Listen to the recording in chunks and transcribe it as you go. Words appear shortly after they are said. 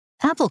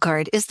Apple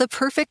Card is the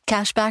perfect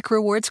cashback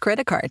rewards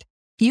credit card.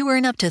 You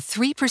earn up to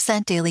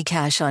 3% daily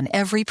cash on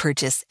every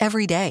purchase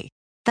every day.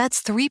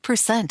 That's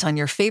 3% on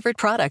your favorite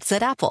products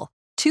at Apple,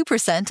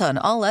 2% on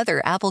all other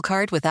Apple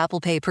Card with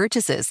Apple Pay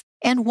purchases,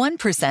 and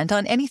 1%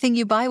 on anything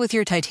you buy with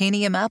your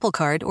titanium Apple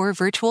Card or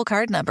virtual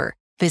card number.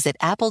 Visit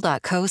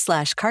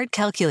apple.co/card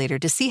calculator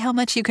to see how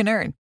much you can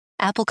earn.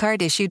 Apple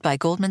Card issued by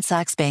Goldman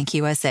Sachs Bank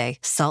USA,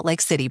 Salt Lake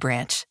City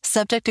branch.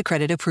 Subject to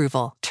credit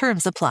approval.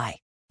 Terms apply.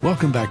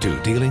 Welcome back to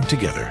Dealing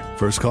Together.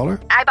 First caller?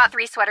 I bought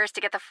 3 sweaters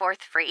to get the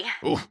 4th free.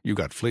 Oh, you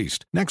got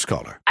fleeced. Next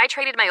caller? I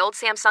traded my old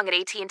Samsung at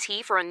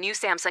AT&T for a new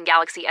Samsung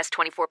Galaxy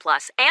S24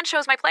 Plus and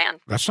chose my plan.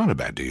 That's not a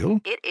bad deal.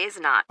 It is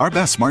not. Our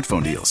best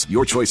smartphone deals.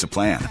 Your choice of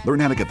plan.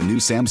 Learn how to get the new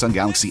Samsung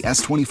Galaxy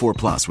S24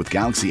 Plus with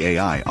Galaxy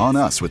AI on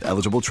us with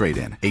eligible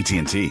trade-in.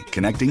 AT&T.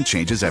 Connecting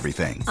changes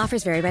everything.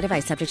 Offers vary by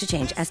device. Subject to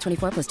change.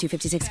 S24 plus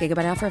 256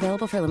 gigabyte offer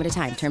available for a limited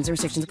time. Terms and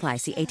restrictions apply.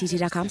 See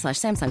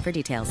att.com/Samsung for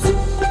details.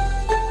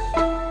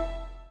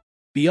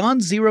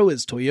 Beyond Zero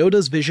is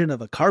Toyota's vision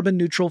of a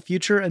carbon-neutral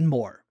future and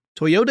more.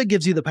 Toyota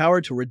gives you the power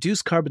to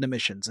reduce carbon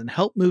emissions and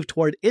help move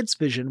toward its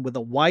vision with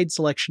a wide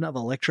selection of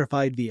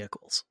electrified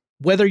vehicles.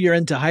 Whether you're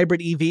into hybrid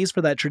EVs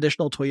for that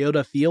traditional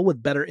Toyota feel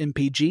with better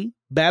MPG,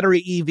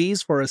 battery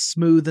EVs for a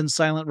smooth and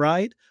silent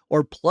ride,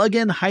 or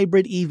plug-in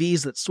hybrid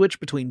EVs that switch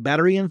between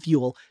battery and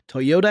fuel,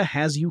 Toyota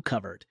has you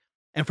covered.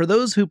 And for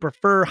those who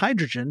prefer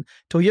hydrogen,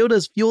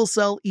 Toyota's fuel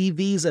cell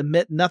EVs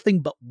emit nothing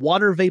but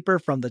water vapor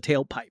from the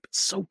tailpipe. It's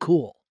so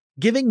cool.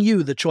 Giving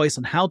you the choice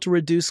on how to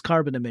reduce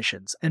carbon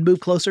emissions and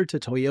move closer to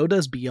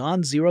Toyota's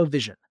Beyond Zero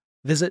vision.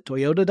 Visit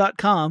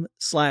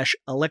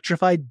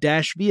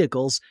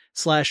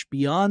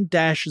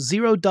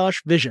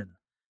toyota.com/electrified-vehicles/beyond-zero-vision.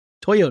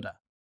 Toyota.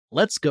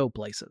 Let's go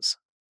places.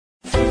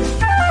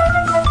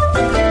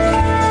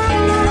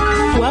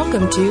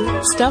 Welcome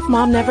to Stuff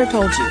Mom Never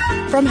Told You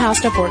from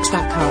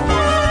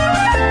HowStuffWorks.com.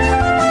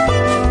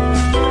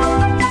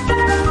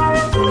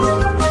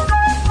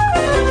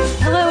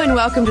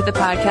 Welcome to the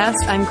podcast.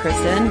 I'm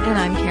Kristen. And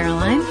I'm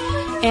Caroline.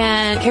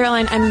 And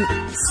Caroline, I'm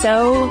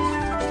so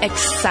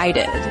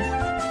excited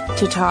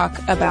to talk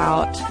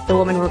about the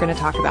woman we're going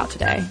to talk about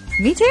today.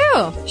 Me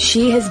too.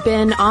 She has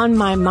been on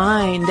my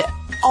mind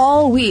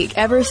all week,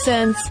 ever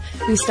since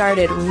we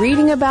started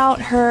reading about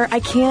her.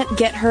 I can't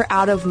get her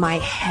out of my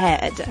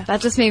head.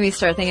 That just made me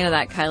start thinking of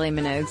that Kylie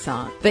Minogue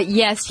song. But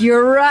yes,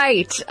 you're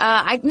right.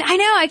 I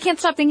know. I can't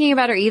stop thinking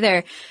about her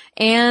either.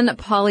 And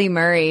Pauli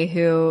Murray,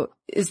 who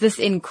is this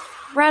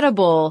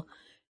incredible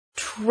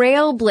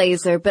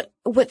trailblazer, but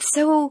what's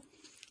so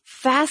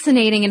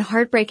fascinating and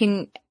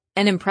heartbreaking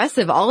and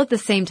impressive all at the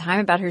same time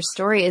about her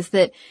story is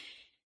that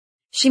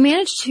she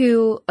managed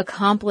to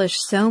accomplish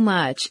so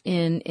much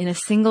in a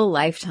single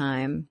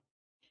lifetime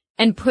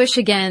and push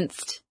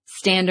against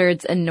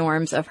standards and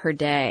norms of her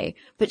day.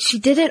 But she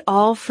did it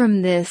all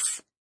from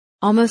this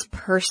almost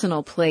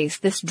personal place,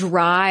 this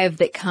drive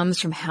that comes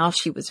from how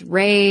she was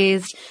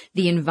raised,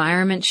 the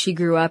environment she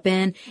grew up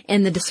in,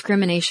 and the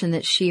discrimination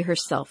that she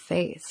herself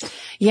faced.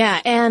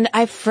 Yeah, and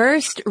I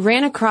first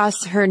ran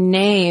across her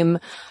name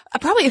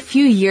probably a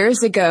few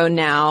years ago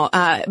now,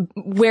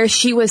 where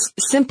she was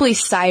simply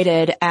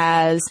cited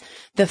as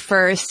the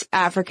first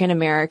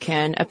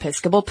African-American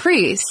Episcopal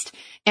priest.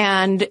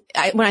 And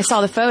when I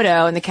saw the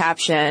photo and the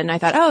caption, I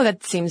thought, oh,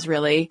 that seems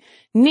really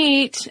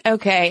neat.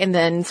 Okay. And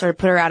then sort of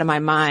put her out of my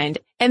mind.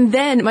 And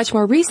then much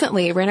more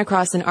recently ran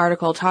across an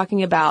article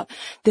talking about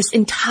this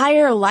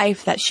entire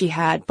life that she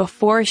had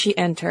before she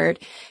entered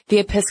the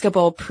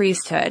Episcopal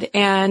priesthood.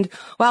 And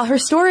while her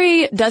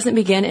story doesn't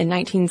begin in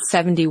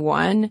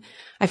 1971,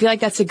 I feel like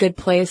that's a good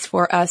place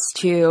for us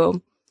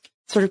to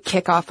sort of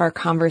kick off our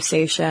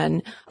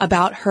conversation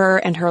about her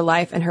and her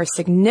life and her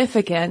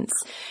significance,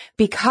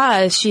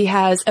 because she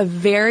has a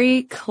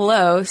very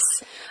close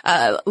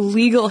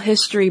legal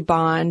history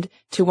bond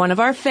to one of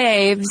our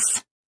faves,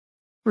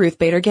 Ruth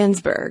Bader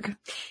Ginsburg.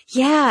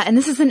 Yeah, and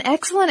this is an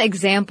excellent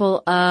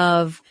example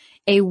of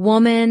a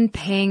woman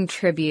paying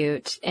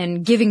tribute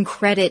and giving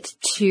credit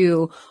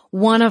to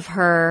one of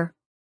her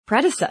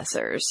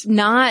predecessors,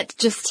 not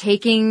just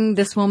taking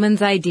this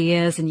woman's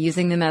ideas and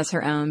using them as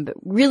her own, but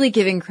really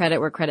giving credit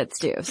where credit's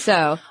due.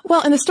 So,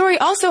 well, and the story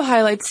also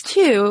highlights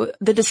too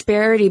the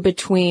disparity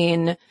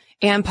between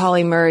Anne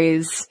Pauli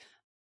Murray's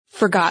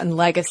forgotten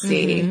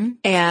legacy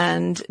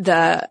and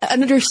the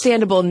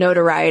understandable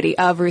notoriety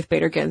of Ruth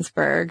Bader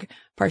Ginsburg,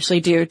 partially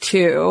due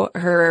to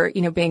her,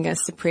 being a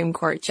Supreme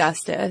Court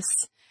justice.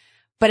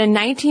 But in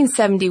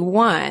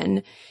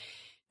 1971,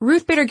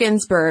 Ruth Bader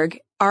Ginsburg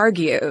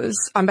argues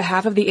on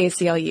behalf of the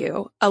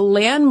ACLU a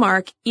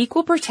landmark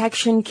equal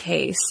protection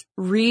case,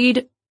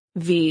 Reed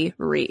v.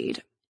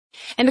 Reed.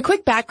 And the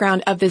quick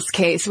background of this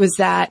case was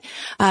that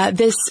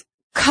this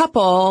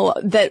couple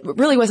that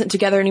really wasn't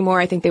together anymore,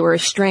 I think they were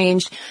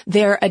estranged,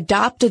 their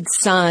adopted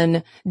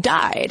son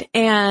died,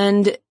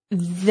 and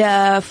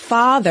the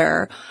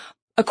father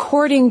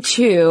according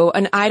to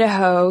an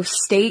Idaho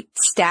state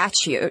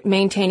statute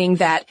maintaining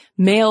that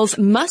males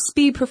must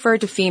be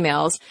preferred to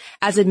females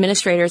as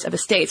administrators of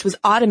estates, was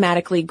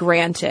automatically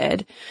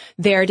granted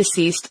their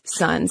deceased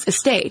son's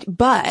estate.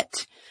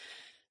 But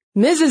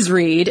Mrs.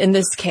 Reed, in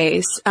this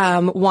case,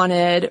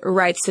 wanted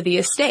rights to the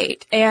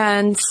estate.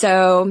 And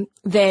so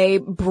they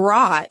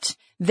brought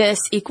this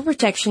equal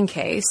protection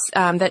case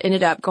that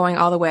ended up going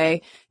all the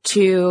way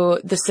to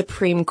the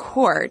Supreme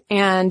Court.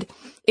 And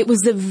it was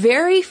the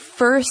very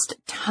first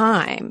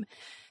time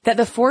that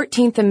the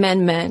 14th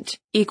Amendment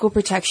Equal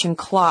Protection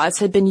Clause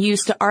had been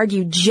used to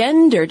argue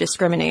gender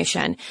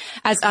discrimination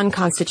as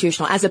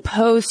unconstitutional, as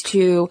opposed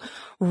to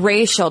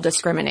racial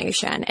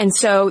discrimination. And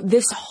so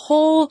this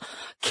whole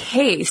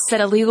case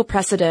set a legal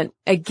precedent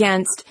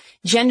against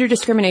gender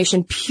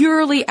discrimination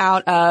purely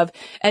out of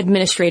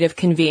administrative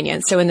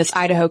convenience. So in this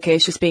Idaho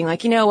case, just being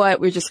like, you know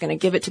what, we're just going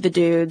to give it to the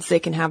dudes. They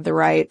can have the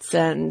rights,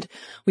 and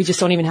we just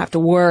don't even have to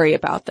worry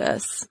about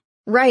this.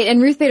 Right.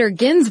 And Ruth Bader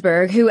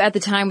Ginsburg, who at the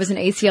time was an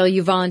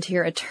ACLU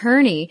volunteer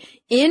attorney,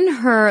 in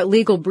her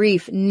legal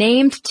brief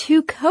named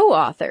two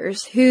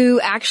co-authors who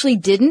actually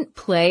didn't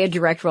play a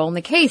direct role in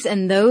the case.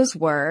 And those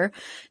were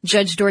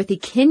Judge Dorothy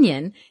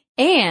Kenyon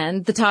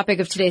and the topic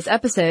of today's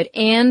episode,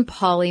 Anne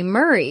Pauley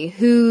Murray,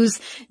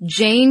 whose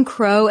Jane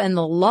Crow and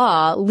the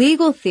Law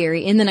legal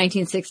theory in the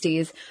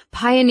 1960s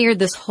pioneered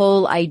this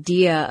whole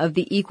idea of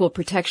the Equal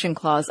Protection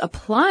Clause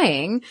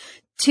applying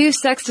to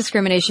sex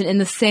discrimination in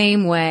the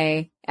same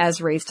way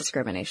as race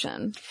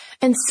discrimination.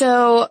 And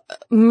so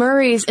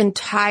Murray's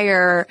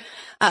entire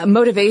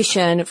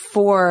motivation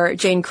for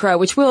Jane Crow,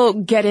 which we'll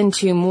get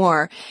into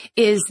more,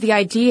 is the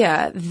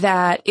idea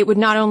that it would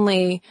not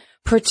only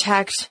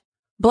protect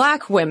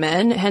Black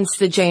women, hence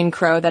the Jane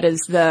Crow, that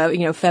is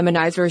the,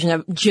 feminized version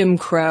of Jim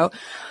Crow,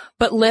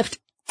 but lift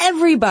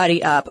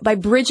everybody up by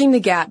bridging the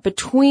gap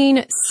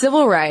between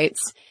civil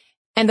rights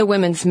and the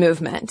women's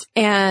movement.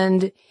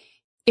 And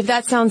if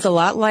that sounds a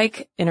lot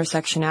like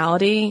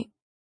intersectionality,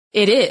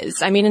 it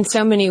is. I mean, in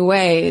so many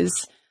ways,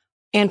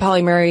 Anne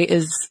Pauley Murray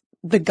is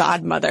the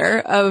godmother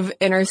of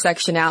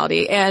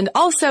intersectionality. And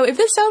also, if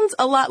this sounds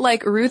a lot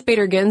like Ruth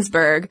Bader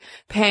Ginsburg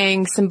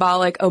paying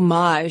symbolic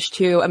homage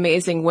to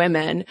amazing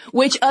women,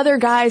 which other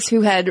guys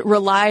who had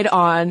relied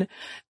on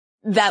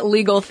that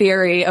legal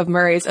theory of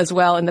Murray's as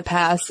well in the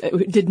past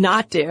did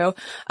not do,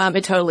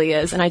 it totally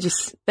is. And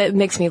it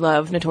makes me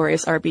love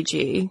Notorious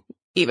RBG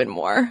even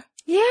more.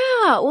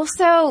 Yeah. Well,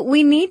 so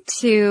we need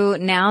to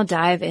now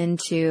dive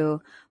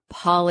into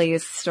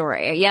Polly's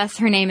story. Yes,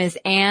 her name is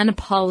Anne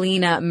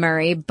Paulina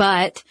Murray,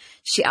 but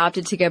she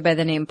opted to go by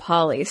the name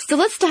Polly. So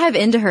let's dive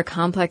into her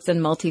complex and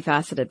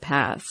multifaceted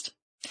past.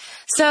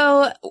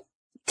 So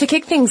to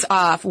kick things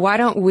off, why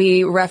don't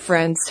we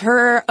reference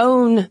her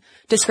own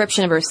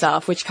description of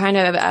herself, which kind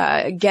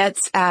of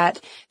gets at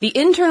the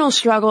internal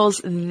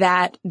struggles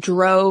that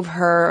drove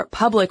her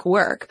public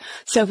work.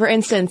 So, for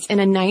instance, in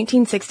a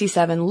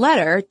 1967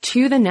 letter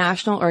to the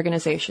National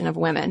Organization of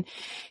Women,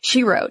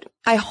 she wrote,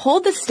 "I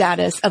hold the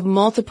status of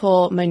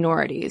multiple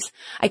minorities.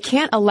 I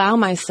can't allow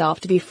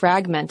myself to be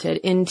fragmented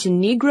into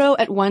Negro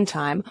at one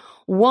time,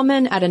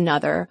 woman at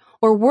another,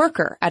 or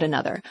worker at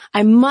another.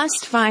 I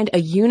must find a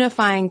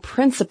unifying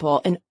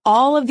principle in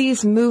all of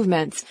these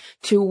movements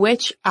to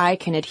which I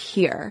can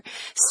adhere."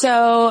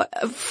 So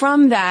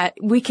from that,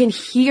 we can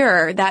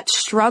hear that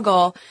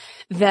struggle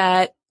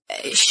that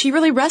she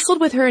really wrestled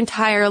with her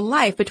entire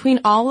life between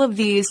all of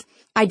these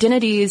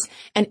identities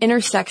and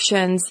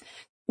intersections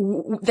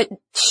that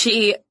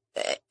she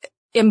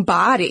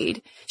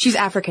embodied. She's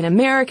African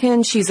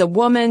American. She's a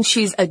woman.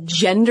 She's a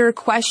gender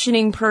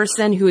questioning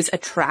person who is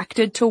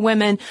attracted to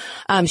women.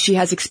 She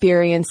has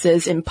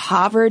experiences in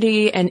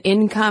poverty and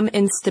income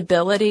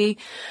instability.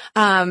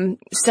 And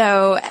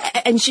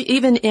she,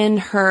 even in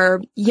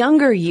her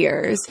younger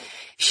years,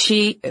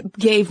 she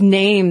gave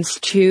names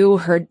to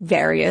her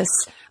various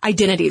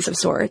identities of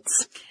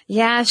sorts.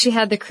 Yeah, she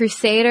had the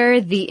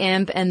Crusader, the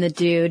Imp, and the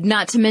Dude,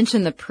 not to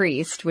mention the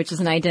Priest, which is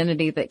an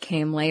identity that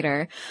came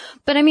later.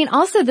 But I mean,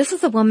 also, this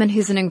is a woman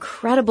who's an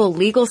incredible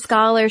legal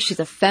scholar. She's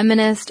a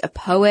feminist, a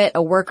poet,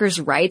 a workers'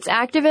 rights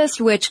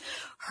activist, which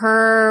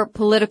her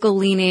political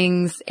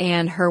leanings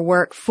and her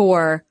work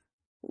for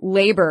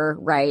labor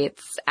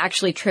rights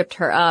actually tripped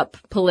her up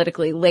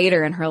politically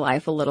later in her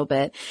life a little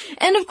bit.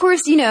 And of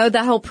course,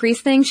 that whole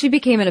priest thing, she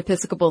became an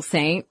Episcopal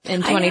saint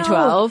in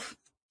 2012.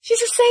 She's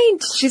a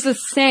saint. She's a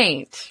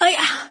saint.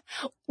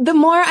 The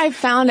more I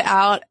found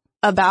out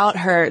about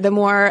her, the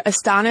more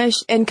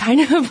astonished and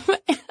kind of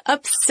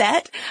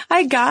upset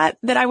I got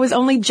that I was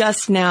only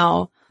just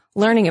now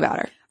learning about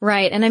her.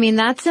 Right. And I mean,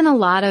 that's in a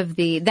lot of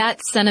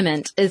that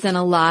sentiment is in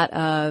a lot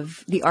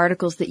of the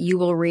articles that you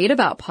will read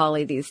about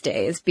Polly these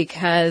days,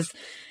 because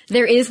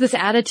there is this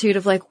attitude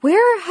of like,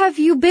 where have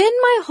you been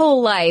my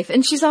whole life?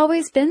 And she's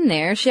always been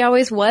there. She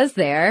always was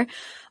there.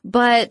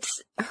 But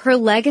her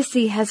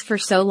legacy has for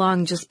so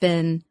long just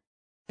been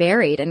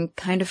buried and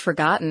kind of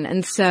forgotten.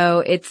 And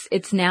so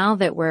it's now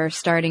that we're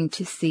starting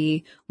to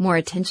see more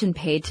attention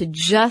paid to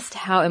just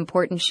how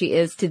important she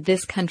is to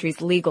this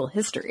country's legal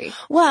history.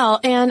 Well,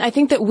 and I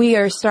think that we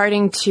are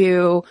starting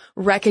to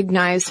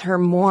recognize her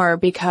more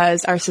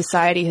because our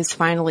society has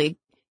finally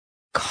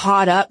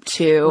caught up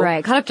to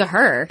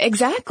her.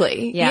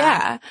 Exactly.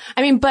 Yeah.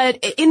 I mean,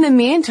 but in the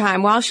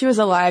meantime, while she was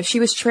alive, she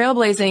was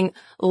trailblazing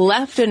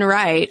left and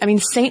right. I mean,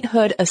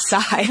 sainthood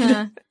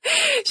aside,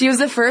 she was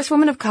the first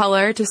woman of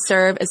color to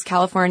serve as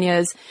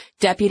California's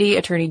Deputy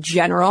Attorney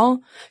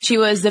General. She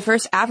was the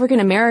first African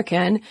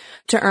American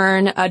to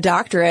earn a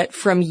doctorate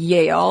from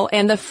Yale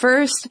and the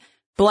first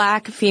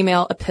Black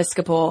female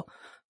Episcopal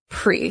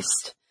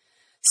priest.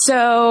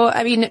 So,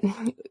 I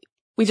mean,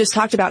 we just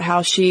talked about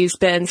how she's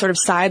been sort of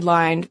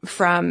sidelined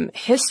from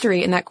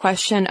history, and that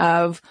question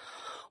of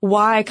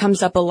why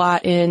comes up a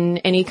lot in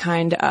any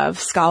kind of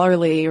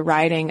scholarly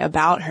writing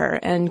about her.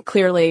 And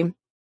clearly,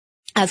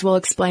 as we'll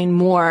explain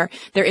more,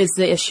 there is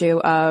the issue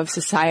of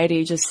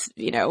society just,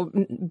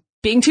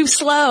 being too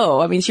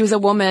slow. I mean, she was a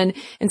woman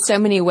in so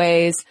many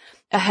ways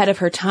ahead of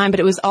her time, but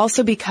it was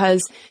also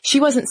because she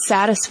wasn't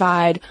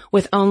satisfied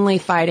with only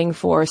fighting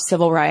for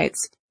civil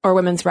rights or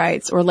women's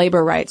rights or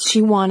labor rights.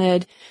 She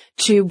wanted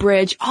to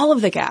bridge all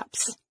of the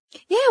gaps.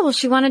 Yeah, well,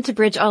 she wanted to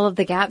bridge all of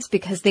the gaps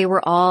because they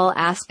were all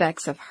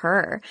aspects of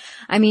her.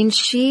 I mean,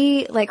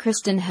 she, like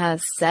Kristen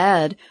has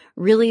said,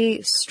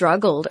 really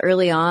struggled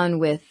early on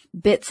with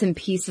bits and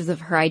pieces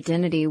of her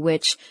identity,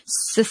 which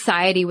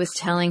society was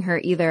telling her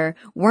either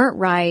weren't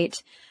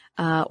right,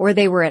 or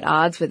they were at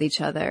odds with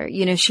each other.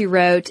 She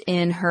wrote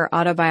in her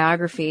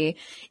autobiography,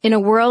 "In a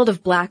world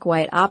of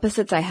black-white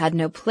opposites, I had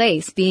no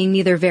place. Being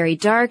neither very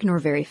dark nor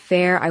very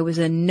fair, I was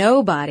a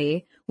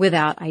nobody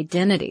without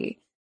identity."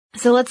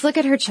 So let's look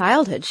at her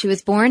childhood. She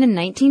was born in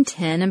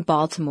 1910 in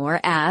Baltimore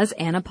as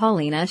Anna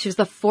Paulina. She was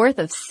the fourth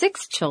of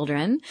 6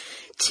 children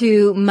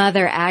to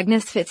Mother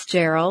Agnes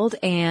Fitzgerald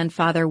and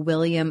Father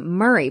William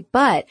Murray.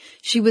 But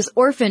she was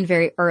orphaned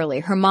very early.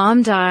 Her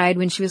mom died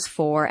when she was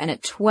 4, and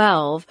at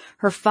 12,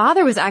 her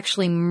father was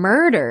actually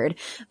murdered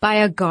by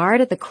a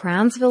guard at the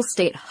Crownsville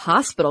State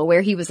Hospital,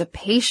 where he was a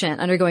patient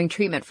undergoing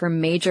treatment for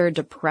major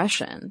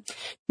depression.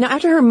 Now,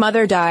 after her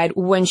mother died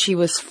when she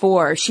was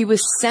 4, she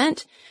was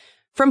sent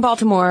from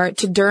Baltimore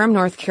to Durham,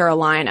 North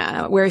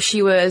Carolina, where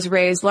she was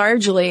raised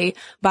largely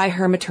by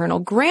her maternal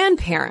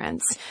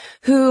grandparents,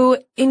 who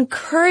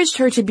encouraged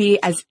her to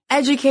be as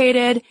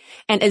educated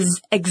and as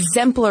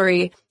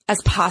exemplary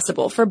as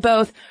possible for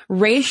both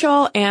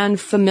racial and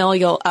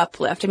familial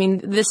uplift. I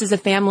mean, this is a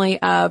family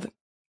of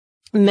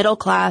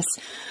middle-class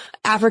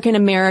African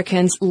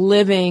Americans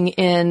living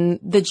in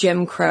the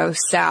Jim Crow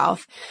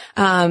South.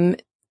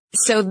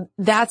 So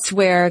that's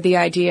where the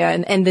idea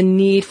and the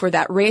need for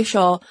that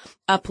racial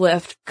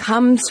uplift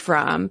comes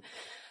from.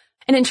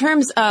 And in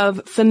terms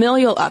of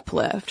familial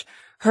uplift,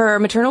 her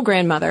maternal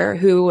grandmother,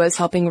 who was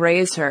helping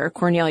raise her,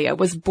 Cornelia,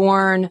 was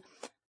born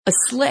a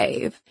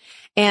slave.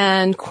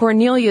 And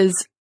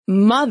Cornelia's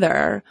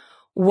mother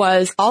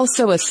was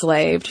also a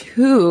slave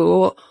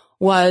who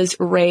was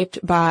raped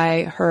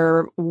by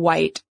her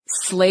white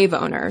slave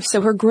owner.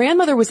 So her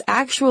grandmother was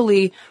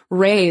actually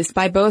raised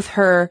by both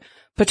her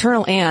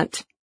paternal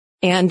aunt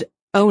and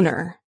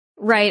owner.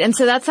 Right. And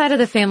so that side of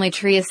the family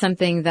tree is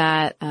something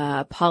that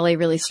Polly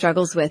really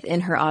struggles with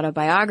in her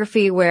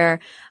autobiography,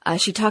 where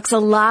she talks a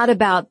lot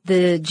about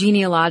the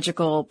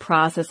genealogical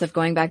process of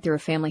going back through her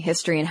family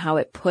history and how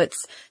it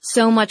puts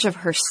so much of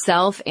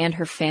herself and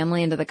her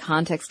family into the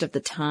context of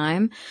the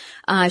time.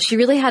 She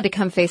really had to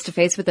come face to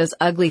face with those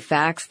ugly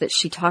facts that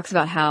she talks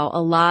about, how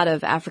a lot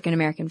of African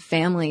American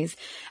families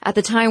at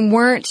the time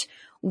weren't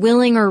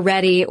willing or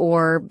ready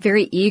or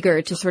very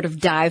eager to sort of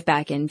dive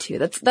back into.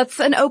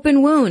 That's an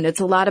open wound. It's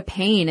a lot of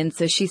pain. And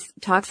so she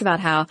talks about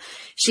how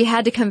she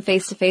had to come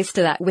face to face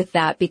with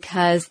that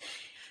because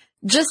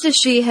just as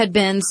she had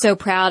been so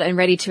proud and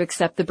ready to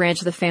accept the branch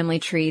of the family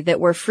tree that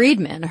were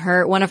freedmen,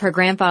 one of her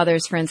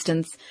grandfathers, for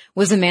instance,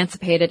 was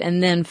emancipated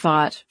and then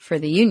fought for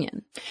the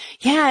Union.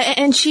 Yeah,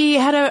 and she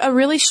had a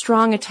really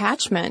strong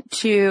attachment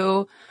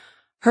to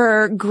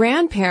her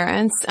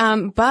grandparents,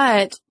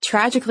 but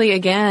tragically,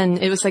 again,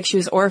 it was like she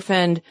was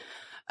orphaned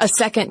a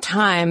second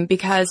time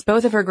because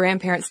both of her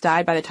grandparents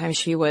died by the time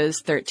she was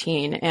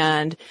 13,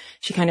 and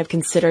she kind of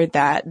considered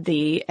that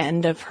the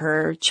end of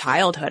her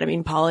childhood. I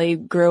mean, Polly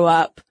grew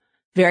up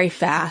very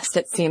fast,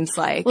 it seems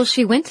like. Well,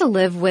 she went to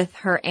live with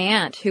her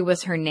aunt, who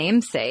was her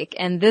namesake,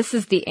 and this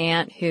is the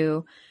aunt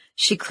who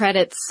she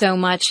credits so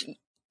much.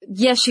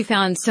 Yes, she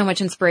found so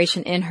much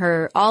inspiration in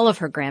all of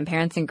her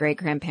grandparents and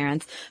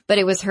great-grandparents, but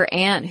it was her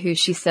aunt who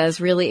she says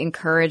really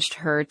encouraged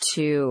her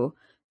to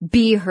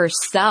be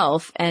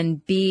herself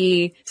and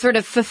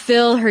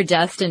fulfill her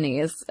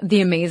destiny as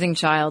the amazing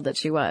child that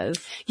she was.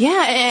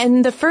 Yeah,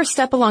 and the first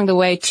step along the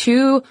way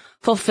to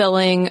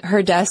fulfilling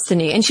her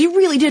destiny, and she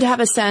really did have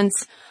a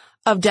sense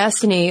of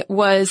destiny,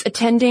 was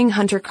attending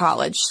Hunter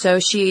College. So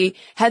she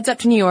heads up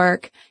to New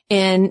York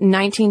in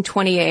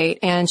 1928,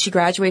 and she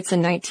graduates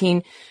in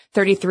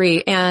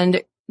 1933.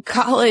 And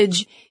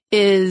college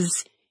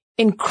is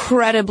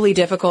incredibly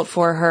difficult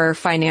for her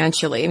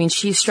financially. I mean,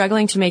 she's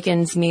struggling to make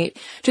ends meet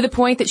to the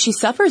point that she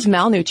suffers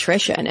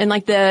malnutrition, and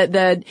like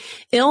the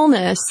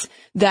illness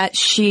that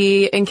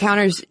she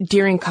encounters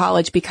during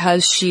college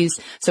because she's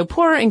so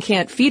poor and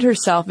can't feed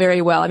herself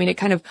very well. I mean, it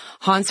kind of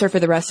haunts her for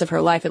the rest of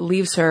her life. It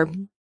leaves her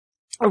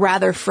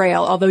rather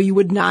frail, although you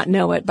would not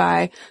know it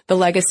by the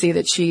legacy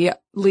that she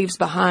leaves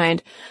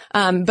behind.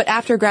 But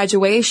after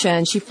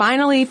graduation, she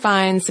finally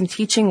finds some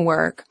teaching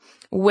work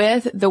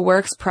with the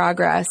Works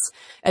Progress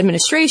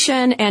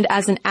Administration and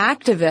as an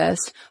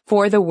activist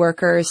for the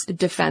Workers'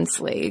 Defense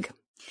League.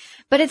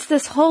 But it's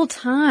this whole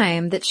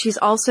time that she's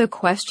also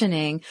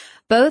questioning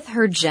both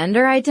her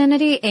gender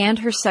identity and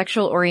her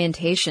sexual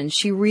orientation.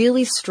 She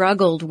really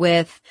struggled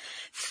with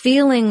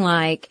feeling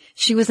like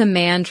she was a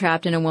man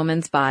trapped in a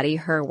woman's body,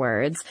 her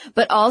words,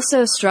 but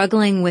also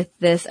struggling with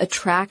this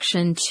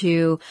attraction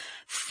to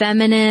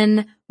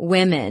feminine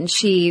women.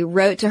 She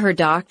wrote to her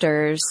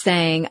doctors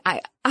saying,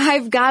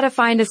 I've got to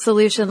find a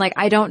solution. Like,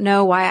 I don't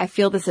know why I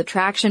feel this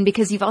attraction,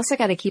 because you've also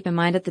got to keep in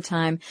mind at the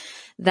time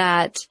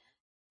that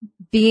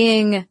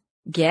being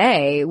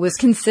gay was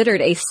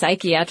considered a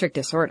psychiatric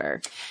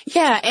disorder.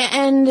 Yeah,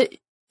 and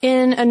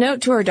in a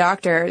note to her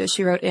doctor that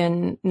she wrote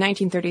in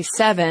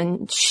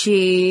 1937,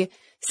 she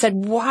said,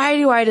 "Why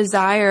do I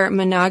desire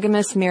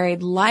monogamous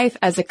married life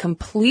as a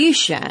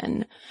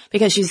completion?"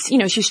 Because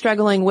she's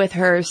struggling with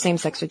her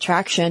same-sex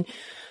attraction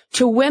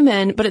to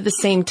women, but at the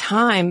same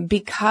time,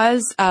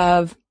 because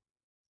of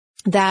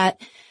that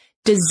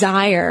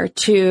desire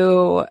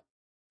to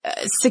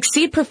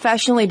succeed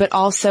professionally, but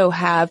also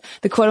have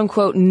the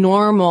quote-unquote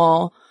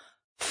normal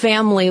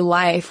family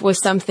life was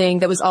something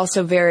that was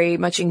also very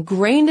much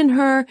ingrained in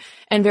her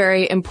and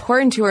very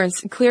important to her, and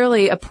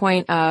clearly a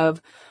point of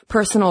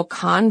personal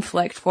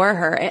conflict for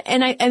her.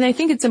 And I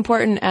think it's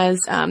important, as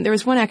there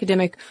was one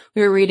academic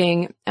we were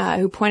reading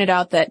who pointed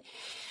out that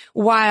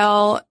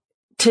while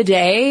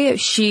today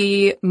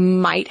she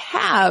might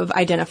have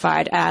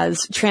identified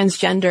as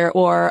transgender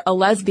or a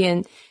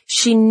lesbian,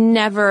 she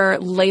never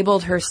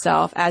labeled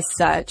herself as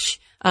such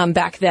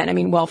back then. I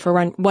mean, well, for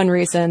one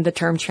reason, the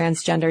term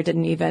transgender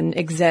didn't even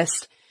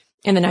exist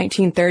in the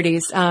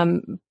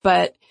 1930s.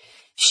 But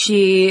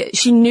she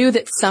knew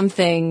that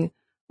something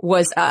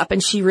was up,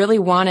 and she really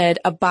wanted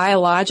a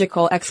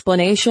biological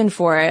explanation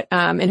for it.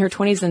 In her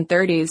 20s and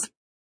 30s,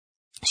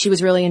 she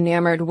was really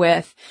enamored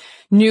with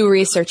new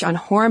research on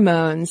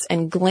hormones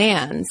and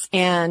glands,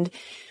 and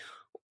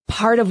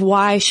part of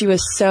why she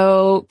was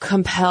so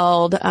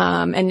compelled,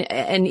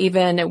 and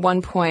even at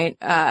one point,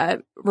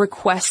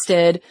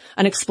 requested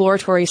an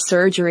exploratory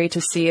surgery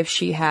to see if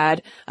she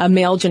had a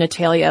male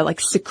genitalia, like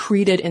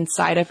secreted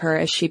inside of her,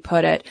 as she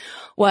put it,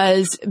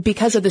 was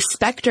because of the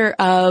specter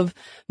of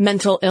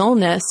mental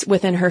illness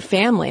within her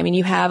family. I mean,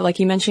 you have, like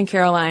you mentioned,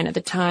 Caroline, at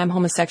the time,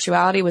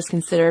 homosexuality was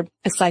considered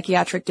a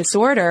psychiatric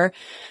disorder,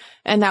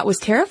 and that was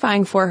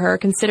terrifying for her,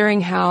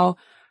 considering how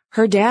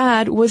her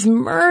dad was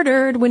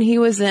murdered when he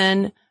was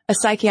in a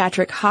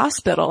psychiatric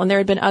hospital, and there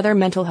had been other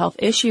mental health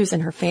issues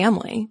in her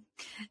family.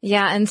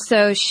 Yeah, and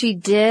so she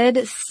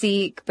did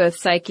seek both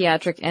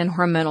psychiatric and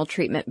hormonal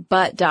treatment,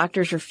 but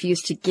doctors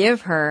refused to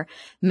give her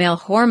male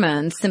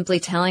hormones, simply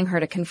telling her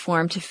to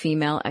conform to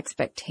female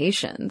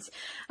expectations.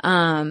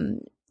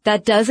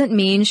 That doesn't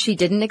mean she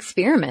didn't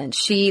experiment.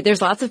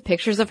 There's lots of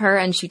pictures of her,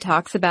 and she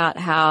talks about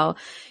how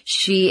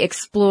she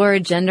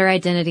explored gender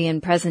identity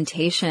and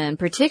presentation,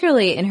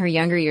 particularly in her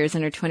younger years,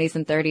 in her 20s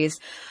and 30s,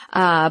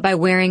 by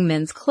wearing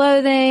men's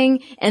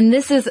clothing. And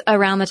this is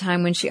around the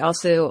time when she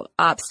also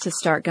opts to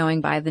start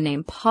going by the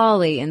name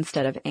Polly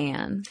instead of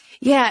Anne.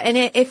 Yeah, and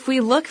if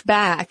we look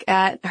back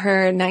at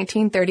her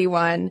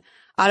 1931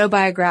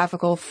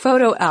 autobiographical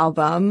photo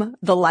album,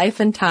 The Life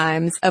and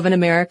Times of an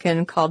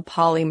American Called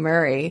Polly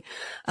Murray,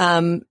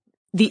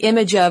 the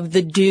image of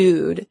the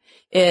dude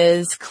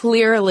is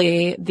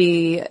clearly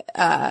the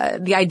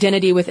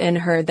identity within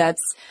her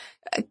that's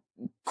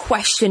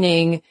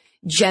questioning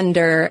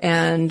gender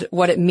and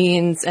what it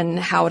means and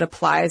how it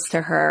applies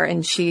to her.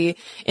 And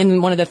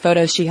in one of the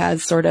photos, she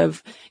has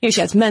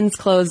she has men's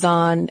clothes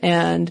on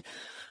and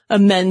a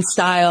men's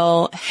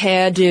style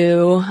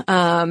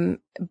hairdo.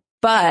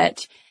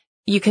 But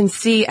you can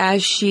see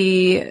as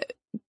she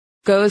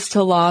goes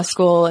to law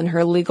school and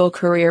her legal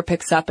career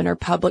picks up and her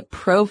public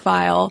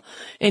profile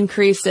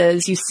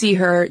increases, you see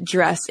her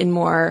dressed in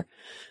more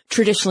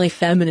traditionally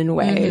feminine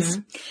ways.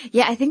 Mm-hmm.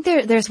 Yeah, I think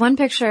there's one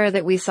picture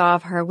that we saw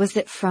of her. Was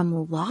it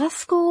from law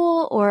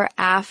school or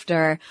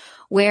after?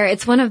 Where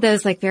it's one of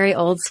those like very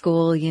old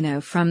school,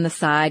 from the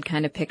side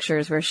kind of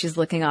pictures where she's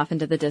looking off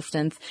into the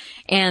distance.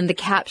 And the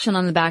caption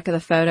on the back of the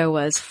photo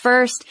was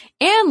 "First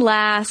and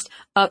last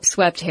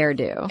upswept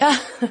hairdo."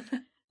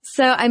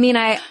 So, I mean,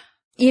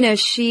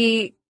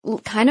 she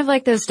kind of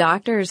like those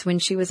doctors when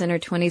she was in her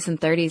 20s and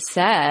 30s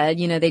said,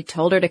 they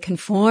told her to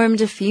conform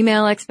to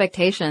female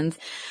expectations.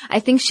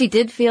 I think she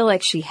did feel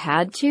like she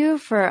had to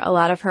for a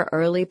lot of her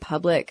early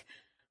public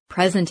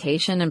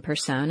presentation and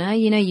persona.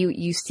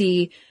 You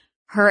see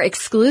her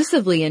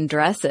exclusively in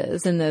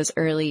dresses in those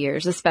early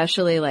years,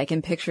 especially like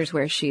in pictures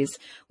where she's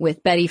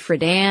with Betty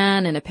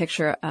Friedan and a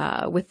picture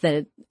with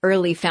the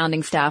early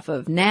founding staff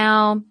of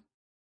Now.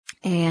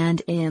 And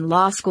in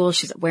law school,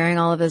 she's wearing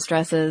all of those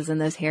dresses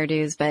and those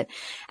hairdos. But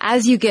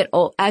as she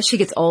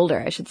gets older,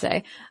 I should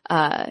say,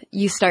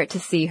 you start to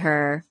see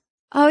her.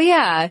 Oh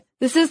yeah,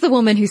 this is the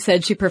woman who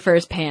said she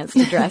prefers pants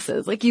to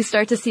dresses. Like you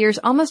start to see her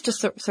almost just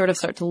sort of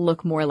start to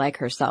look more like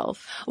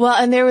herself. Well,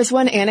 and there was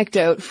one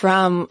anecdote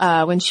from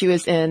when she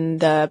was in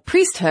the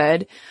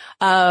priesthood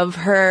of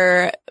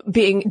her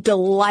being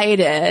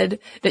delighted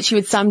that she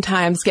would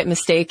sometimes get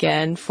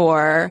mistaken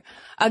for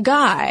a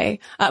guy,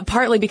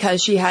 partly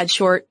because she had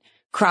short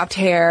cropped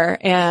hair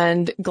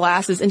and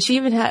glasses, and she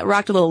even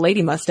rocked a little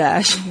lady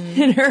mustache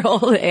in her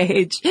old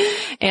age.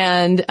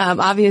 And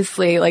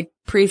obviously, like,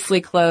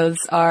 priestly clothes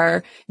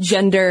are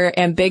gender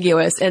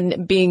ambiguous,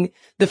 and being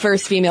the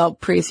first female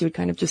priest, you would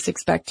kind of just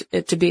expect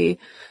it to be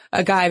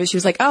a guy, but she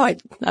was like, oh,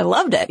 I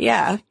loved it.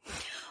 Yeah.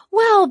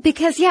 Well,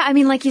 because, yeah, I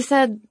mean, like you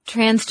said,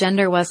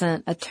 transgender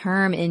wasn't a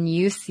term in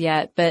use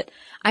yet, but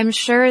I'm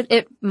sure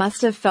it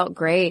must have felt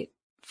great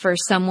for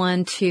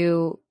someone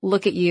to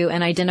look at you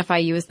and identify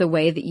you as the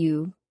way that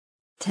you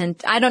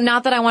tend,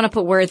 not that I want to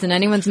put words in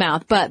anyone's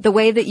mouth, but the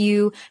way that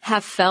you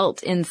have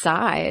felt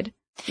inside,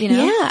 you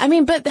know? Yeah. I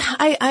mean, but and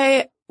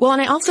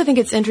I also think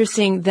it's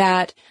interesting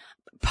that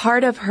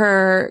part of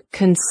her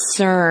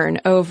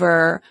concern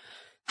over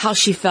how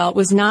she felt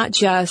was not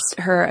just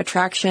her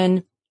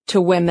attraction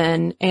to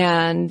women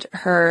and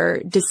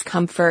her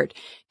discomfort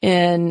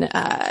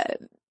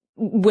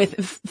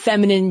with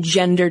feminine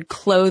gendered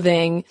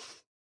clothing,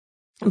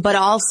 but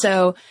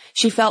also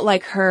she felt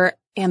like her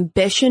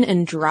ambition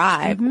and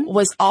drive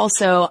was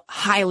also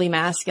highly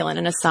masculine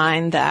and a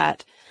sign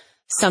that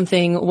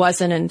something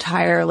wasn't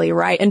entirely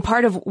right. And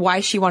part of why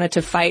she wanted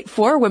to fight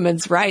for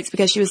women's rights,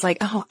 because she was like,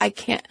 oh, I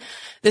can't,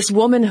 this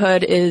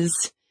womanhood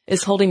is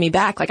holding me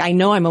back. Like, I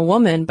know I'm a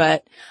woman,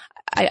 but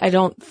I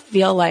don't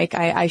feel like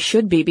I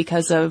should be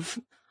because of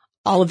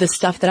all of this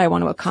stuff that I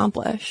want to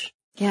accomplish.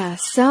 Yeah,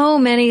 so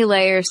many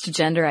layers to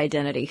gender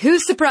identity.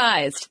 Who's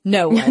surprised?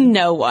 No one.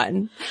 No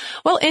one.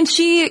 Well, and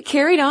she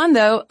carried on,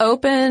 though,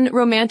 open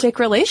romantic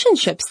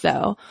relationships,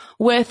 though,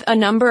 with a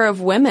number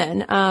of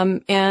women.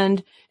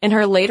 And in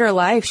her later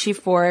life, she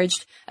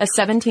forged a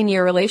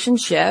 17-year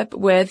relationship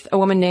with a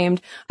woman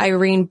named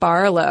Irene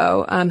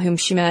Barlow, whom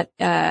she met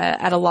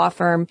at a law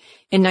firm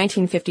in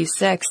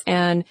 1956.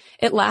 And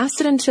it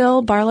lasted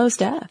until Barlow's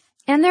death.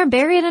 And they're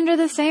buried under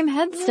the same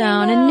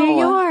headstone in New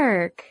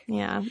York.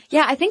 Yeah.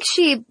 Yeah, I think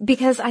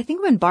because I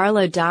think when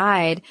Barlow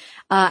died,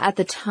 at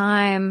the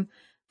time,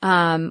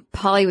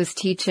 Polly was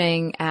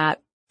teaching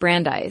at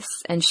Brandeis,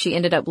 and she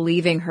ended up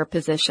leaving her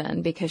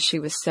position because she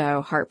was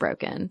so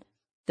heartbroken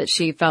that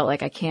she felt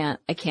like I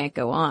can't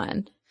go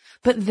on.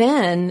 But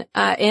then,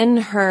 in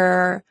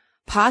her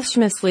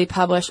posthumously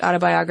published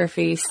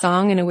autobiography,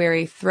 Song in a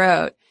Weary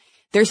Throat,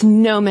 there's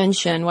no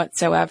mention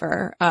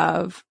whatsoever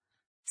of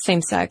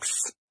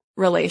same-sex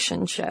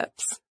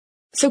relationships.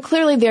 So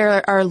clearly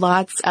there are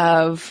lots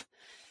of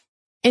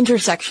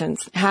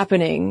intersections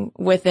happening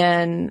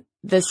within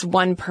this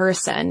one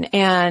person.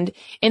 And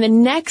in the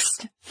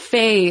next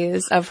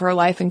phase of her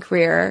life and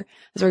career,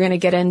 as we're going to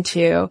get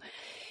into,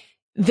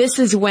 this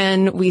is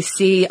when we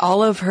see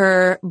all of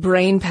her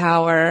brain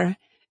power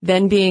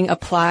then being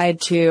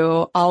applied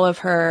to all of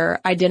her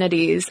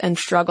identities and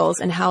struggles,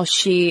 and how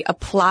she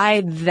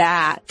applied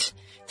that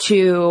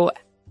to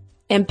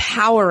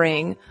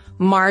empowering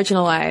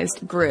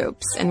marginalized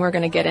groups. And we're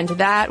going to get into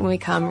that when we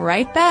come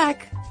right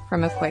back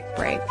from a quick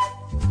break.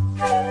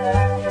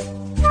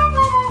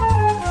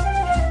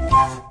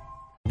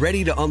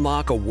 Ready to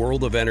unlock a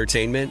world of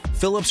entertainment?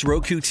 Philips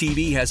Roku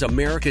TV has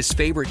America's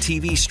favorite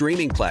TV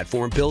streaming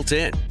platform built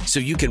in,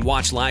 so you can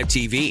watch live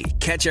TV,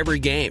 catch every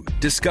game,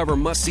 discover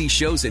must-see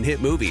shows and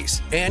hit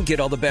movies, and get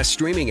all the best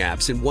streaming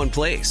apps in one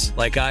place,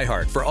 like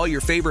iHeart for all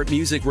your favorite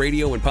music,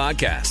 radio, and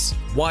podcasts.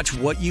 Watch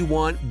what you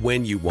want,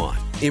 when you want.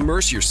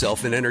 Immerse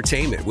yourself in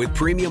entertainment with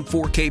premium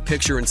 4K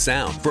picture and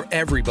sound for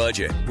every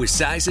budget, with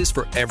sizes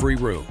for every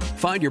room.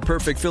 Find your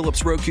perfect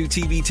Philips Roku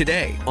TV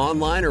today,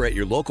 online or at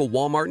your local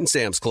Walmart and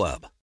Sam's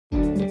Club.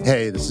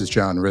 Hey, this is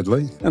John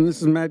Ridley. And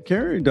this is Matt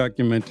Carey,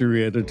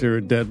 documentary editor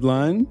at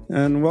Deadline.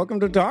 And welcome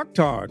to Doc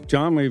Talk.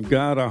 John, we've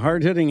got a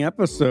hard-hitting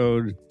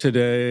episode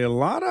today. A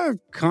lot of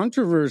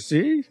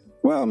controversy.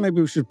 Well, maybe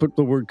we should put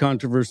the word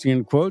controversy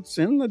in quotes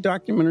in the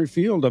documentary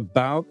field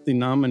about the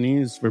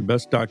nominees for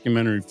Best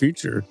Documentary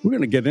Feature. We're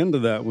going to get into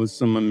that with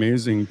some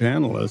amazing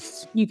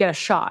panelists. You get a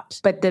shot,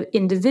 but the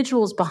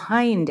individuals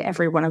behind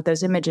every one of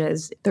those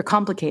images, they're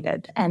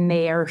complicated and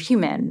they are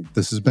human.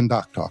 This has been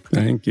Doc Talk.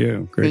 Thank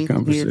you. Great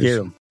conversation.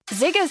 You.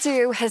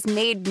 Zigazoo has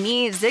made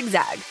me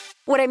zigzag.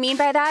 What I mean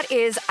by that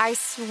is I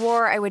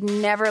swore I would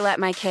never let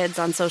my kids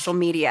on social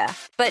media,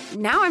 but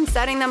now I'm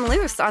setting them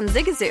loose on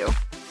Zigazoo.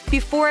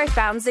 Before I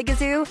found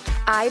Zigazoo,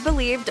 I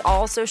believed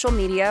all social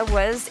media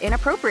was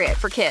inappropriate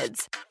for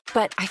kids.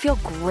 But I feel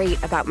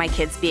great about my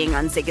kids being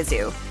on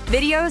Zigazoo.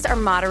 Videos are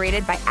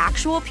moderated by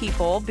actual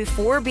people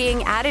before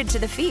being added to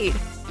the feed.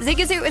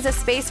 Zigazoo is a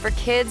space for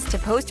kids to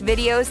post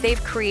videos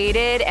they've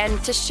created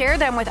and to share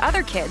them with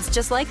other kids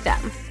just like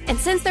them. And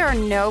since there are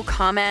no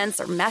comments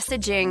or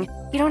messaging,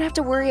 you don't have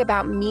to worry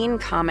about mean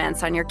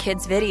comments on your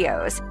kids'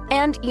 videos.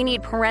 And you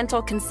need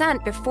parental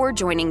consent before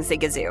joining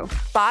Zigazoo.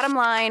 Bottom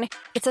line,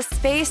 it's a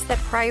space that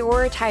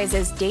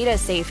prioritizes data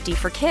safety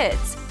for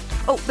kids.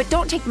 Oh, but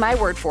don't take my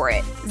word for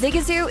it.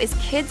 Zigazoo is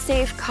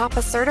KidSafe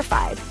COPPA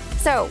certified.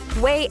 So,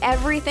 weigh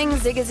everything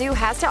Zigazoo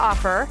has to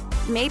offer.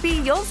 Maybe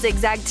you'll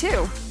zigzag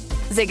too.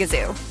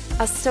 Zigazoo,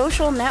 a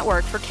social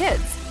network for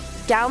kids.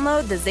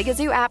 Download the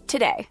Zigazoo app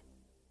today.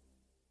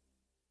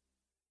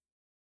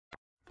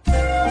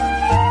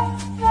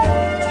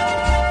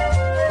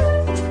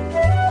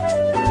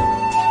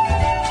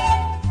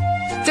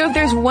 So if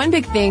there's one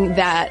big thing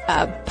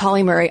that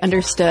Pauli Murray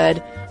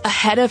understood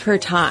ahead of her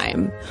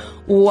time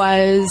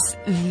was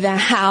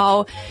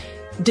how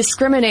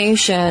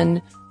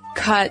discrimination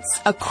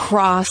cuts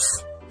across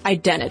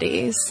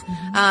identities.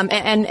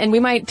 And we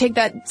might take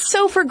that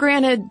so for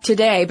granted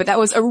today, but that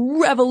was a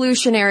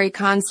revolutionary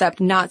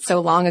concept not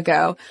so long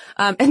ago.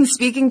 And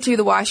speaking to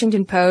the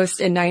Washington Post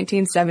in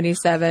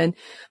 1977,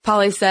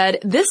 Pauli said,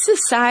 "This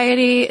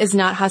society is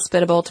not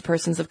hospitable to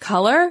persons of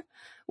color,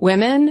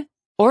 women,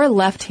 or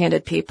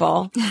left-handed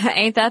people."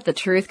 Ain't that the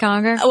truth,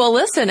 Conger? Well,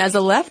 listen, as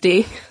a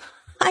lefty,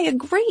 I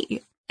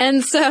agree.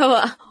 And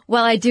so,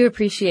 while I do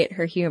appreciate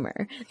her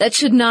humor, that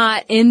should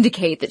not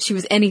indicate that she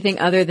was anything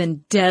other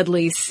than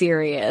deadly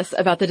serious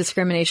about the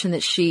discrimination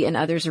that she and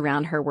others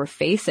around her were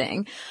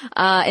facing.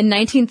 In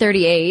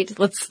 1938,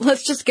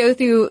 let's just go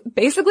through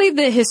basically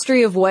the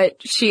history of what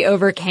she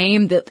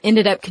overcame that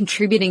ended up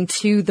contributing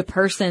to the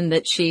person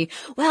that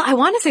I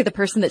want to say the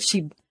person that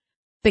she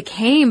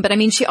became, but I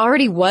mean, she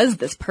already was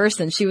this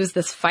person. She was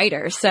this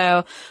fighter.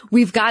 So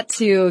we've got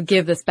to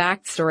give this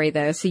backstory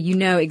though, so you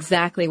know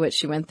exactly what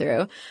she went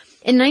through.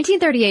 In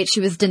 1938, she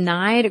was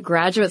denied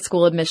graduate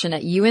school admission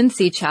at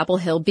UNC Chapel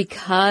Hill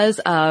because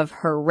of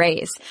her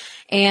race.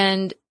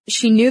 And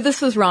she knew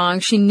this was wrong.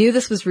 She knew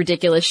this was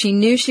ridiculous. She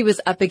knew she was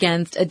up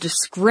against a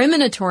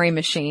discriminatory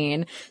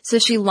machine. So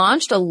she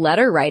launched a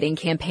letter writing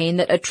campaign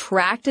that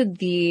attracted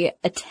the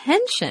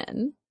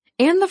attention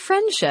and the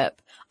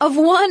friendship of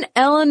one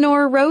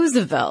Eleanor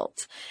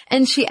Roosevelt.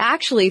 And she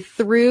actually,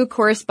 through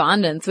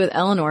correspondence with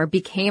Eleanor,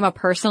 became a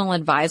personal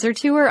advisor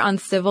to her on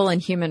civil and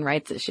human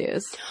rights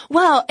issues.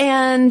 Well,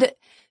 and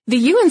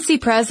the UNC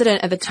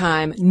president at the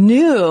time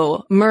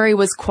knew Murray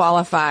was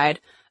qualified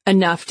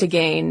enough to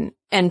gain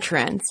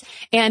entrance.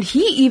 And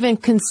he even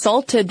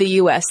consulted the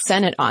U.S.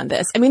 Senate on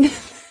this. I mean,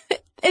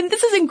 and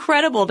this is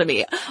incredible to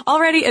me.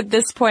 Already at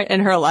this point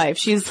in her life,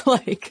 she's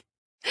like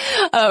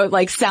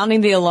sounding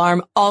the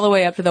alarm all the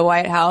way up to the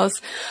White House.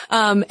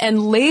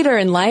 And later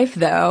in life,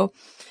 though,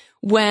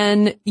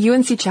 when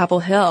UNC Chapel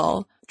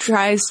Hill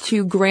tries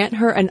to grant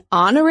her an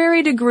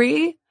honorary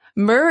degree,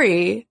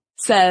 Murray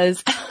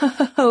says,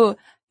 "Oh,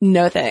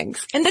 no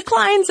thanks," and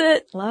declines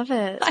it. Love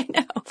it. I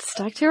know.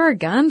 Stuck to her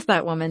guns,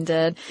 that woman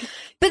did.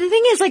 But the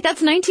thing is,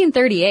 that's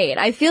 1938.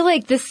 I feel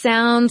like this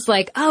sounds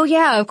like, oh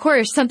yeah, of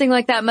course, something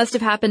like that must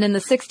have happened in the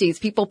 60s.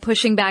 People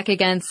pushing back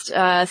against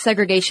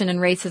segregation and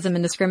racism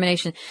and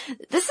discrimination.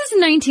 This is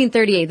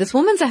 1938. This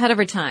woman's ahead of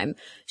her time.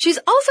 She's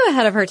also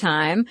ahead of her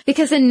time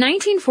because in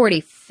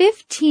 1940,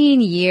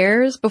 15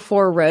 years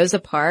before Rosa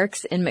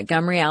Parks in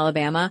Montgomery,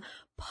 Alabama,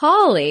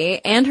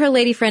 Pauli and her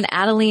lady friend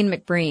Adeline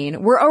McBreen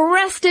were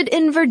arrested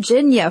in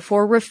Virginia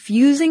for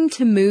refusing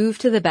to move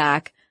to the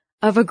back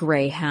of a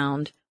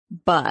Greyhound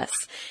bus.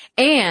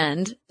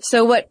 And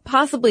so what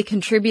possibly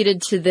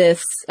contributed to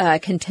this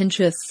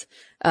contentious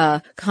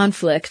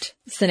conflict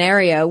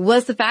scenario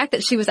was the fact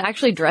that she was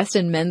actually dressed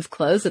in men's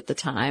clothes at the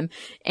time,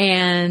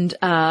 and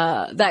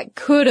that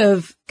could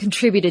have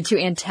contributed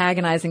to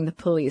antagonizing the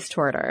police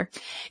toward her.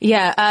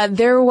 Yeah,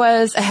 there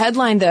was a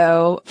headline,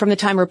 though, from the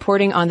Time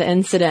reporting on the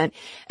incident.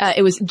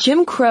 It was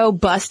Jim Crow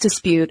bus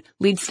dispute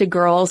leads to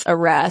girl's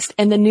arrest,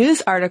 and the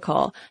news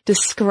article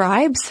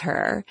describes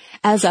her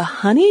as a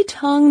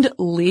honey-tongued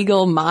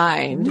legal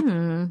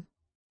mind.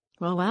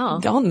 Well, wow.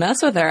 Don't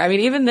mess with her. I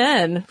mean, even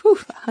then,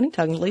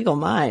 honey-tongued legal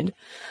mind.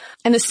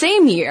 And the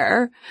same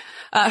year,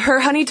 her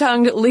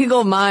honey-tongued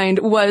legal mind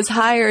was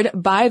hired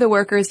by the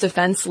Workers'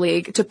 Defense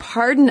League to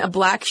pardon a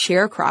black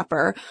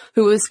sharecropper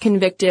who was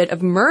convicted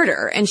of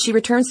murder. And she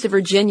returns to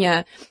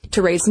Virginia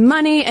to raise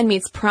money and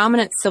meets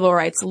prominent civil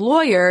rights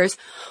lawyers,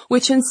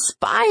 which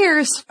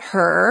inspires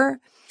her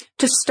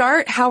to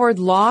start Howard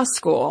Law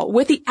School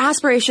with the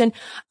aspiration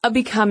of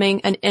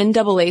becoming an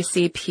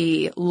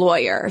NAACP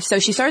lawyer. So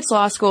she starts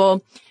law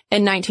school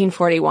in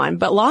 1941,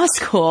 but law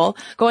school,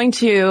 going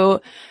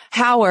to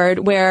Howard,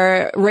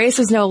 where race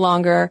is no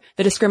longer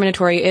the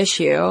discriminatory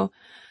issue,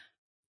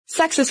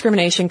 sex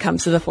discrimination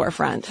comes to the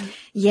forefront.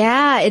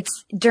 Yeah,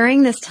 it's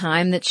during this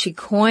time that she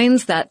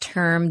coins that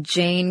term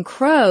Jane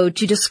Crow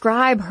to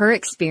describe her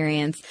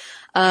experience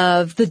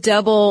of the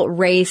double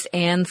race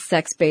and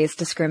sex-based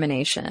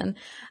discrimination.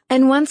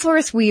 And one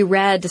source we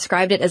read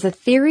described it as a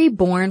theory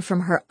born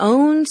from her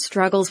own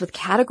struggles with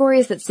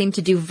categories that seemed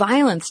to do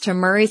violence to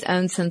Murray's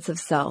own sense of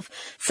self,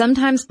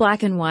 sometimes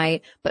black and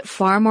white, but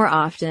far more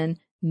often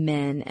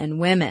men and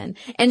women.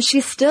 And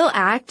she's still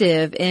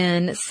active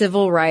in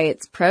civil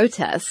rights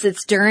protests.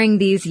 It's during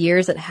these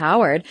years at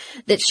Howard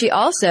that she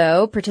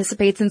also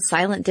participates in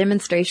silent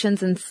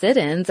demonstrations and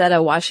sit-ins at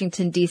a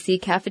Washington, D.C.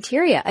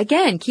 cafeteria.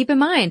 Again, keep in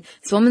mind,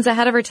 this woman's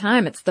ahead of her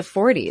time. It's the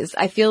 40s.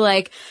 I feel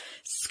like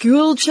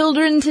school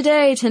children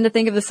today tend to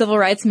think of the civil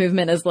rights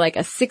movement as like a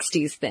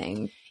 60s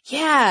thing.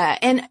 Yeah.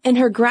 And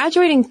her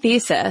graduating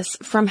thesis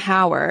from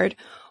Howard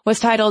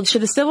was titled,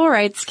 Should the Civil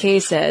Rights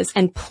Cases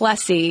and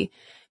Plessy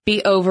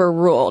be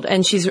Overruled?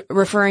 And she's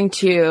referring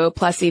to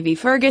Plessy v.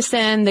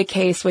 Ferguson, the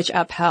case which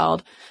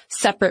upheld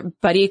separate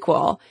but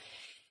equal.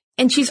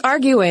 And she's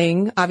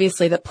arguing,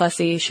 obviously, that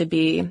Plessy should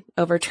be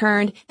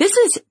overturned. This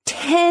is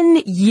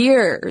 10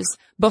 years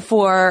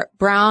before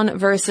Brown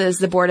versus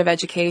the Board of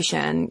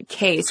Education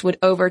case would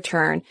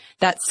overturn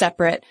that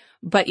separate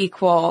but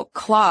equal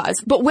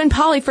clause. But when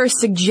Polly first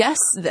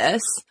suggests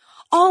this,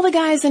 all the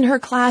guys in her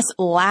class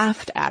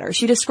laughed at her.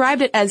 She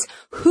described it as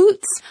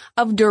hoots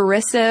of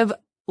derisive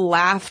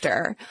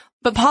laughter.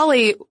 But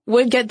Polly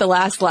would get the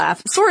last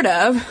laugh, sort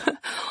of,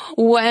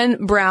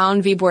 when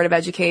Brown v. Board of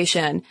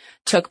Education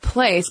took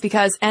place,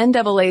 because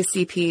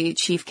NAACP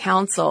Chief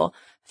Counsel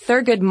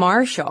Thurgood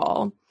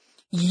Marshall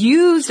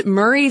used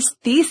Murray's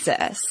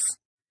thesis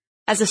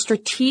as a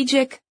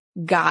strategic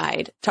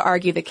guide to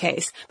argue the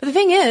case. But the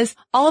thing is,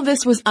 all of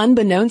this was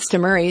unbeknownst to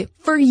Murray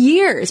for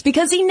years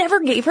because he never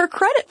gave her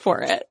credit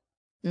for it.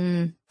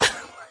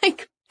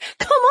 Like,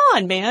 come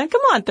on, man.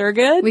 Come on,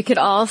 Thurgood. We could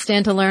all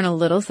stand to learn a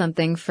little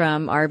something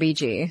from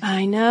RBG.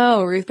 I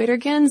know. Ruth Bader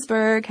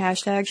Ginsburg,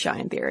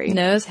 #Shine Theory.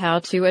 Knows how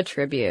to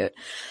attribute.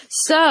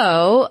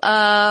 So,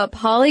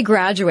 Polly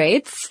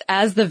graduates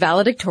as the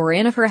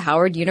valedictorian of her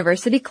Howard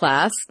University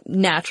class,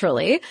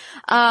 naturally,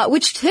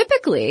 which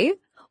typically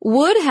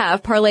would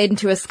have parlayed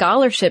into a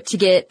scholarship to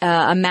get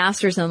a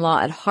master's in law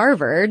at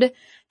Harvard.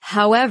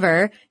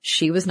 However,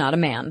 she was not a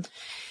man.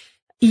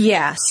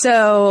 Yeah,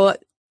 so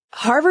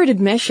Harvard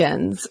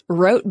admissions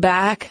wrote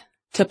back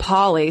to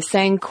Polly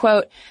saying,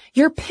 quote,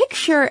 "Your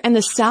picture and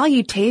the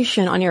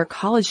salutation on your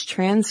college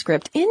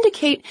transcript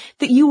indicate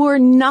that you were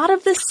not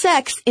of the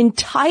sex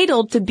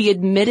entitled to be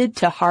admitted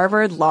to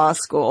Harvard Law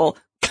School."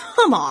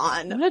 Come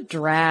on. What a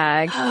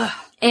drag.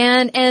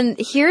 And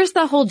here's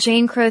the whole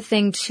Jane Crow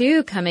thing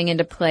too coming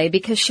into play,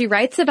 because she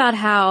writes about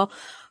how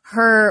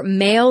her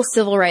male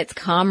civil rights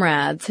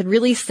comrades had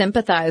really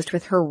sympathized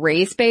with her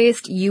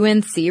race-based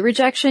UNC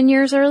rejection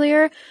years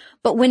earlier.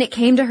 But when it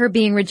came to her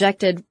being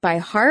rejected by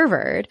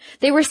Harvard,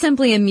 they were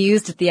simply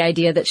amused at the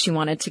idea that she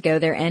wanted to go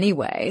there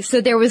anyway. So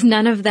there was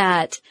none of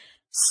that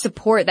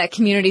support, that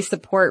community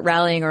support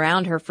rallying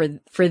around her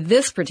for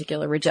this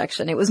particular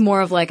rejection. It was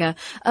more of like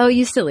oh,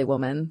 you silly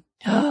woman.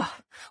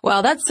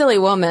 Well, that silly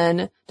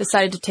woman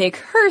decided to take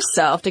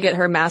herself to get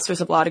her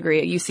Master's of Law degree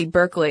at UC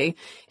Berkeley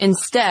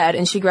instead,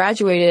 and she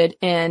graduated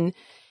in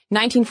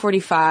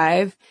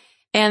 1945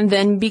 and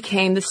then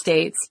became the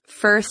state's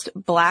first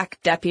Black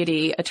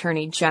deputy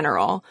attorney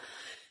general.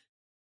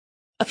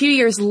 A few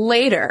years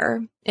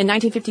later, in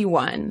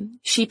 1951,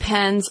 she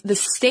pens the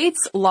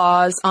state's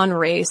laws on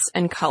race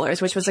and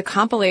colors, which was a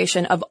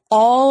compilation of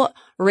all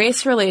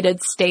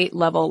race-related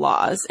state-level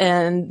laws.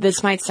 And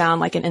this might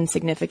sound like an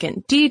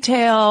insignificant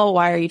detail.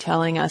 Why are you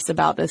telling us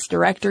about this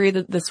directory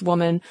that this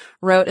woman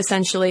wrote,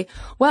 essentially?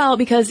 Well,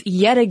 because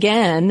yet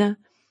again,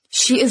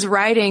 she is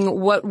writing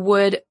what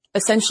would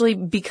essentially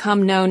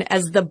become known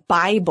as the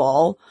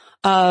Bible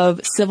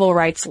of civil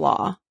rights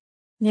law.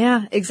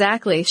 Yeah,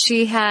 exactly.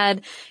 She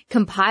had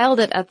compiled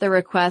it at the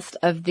request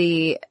of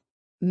the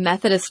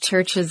Methodist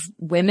Church's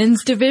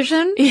women's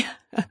division,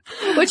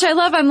 which I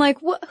love. I'm like,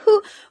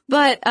 who?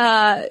 But,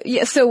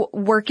 yeah, so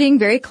working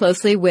very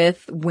closely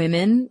with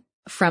women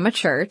from a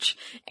church,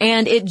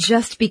 and it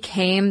just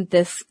became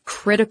this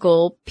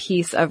critical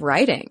piece of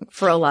writing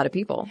for a lot of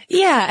people.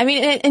 Yeah. I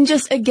mean, and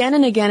just again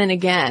and again and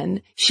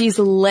again, she's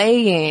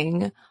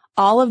laying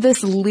all of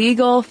this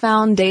legal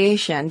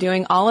foundation,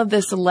 doing all of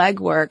this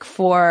legwork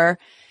for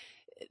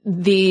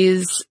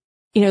these,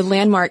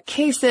 landmark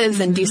cases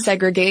and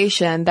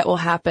desegregation that will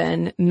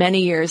happen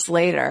many years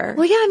later.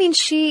 Well, yeah, I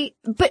mean,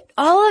 but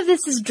all of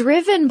this is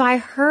driven by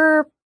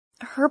her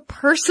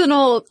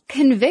personal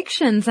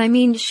convictions. I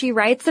mean, she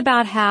writes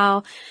about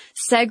how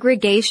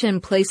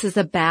segregation places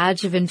a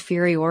badge of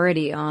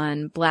inferiority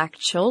on Black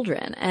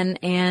children.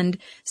 And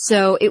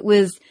so it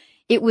was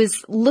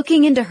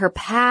looking into her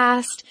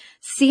past,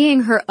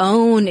 seeing her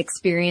own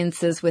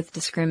experiences with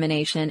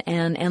discrimination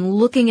and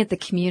looking at the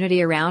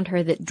community around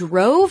her that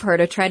drove her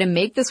to try to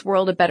make this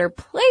world a better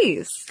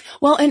place.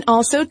 Well, and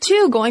also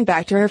too, going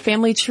back to her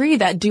family tree,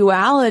 that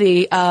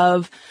duality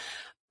of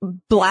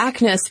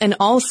Blackness and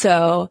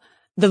also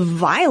the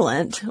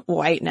violent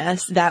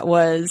whiteness that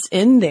was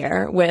in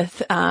there with,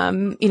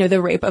 the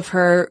rape of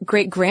her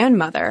great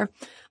grandmother.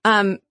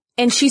 And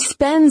she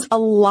spends a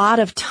lot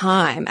of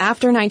time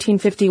after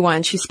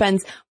 1951. She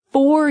spends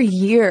 4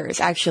 years,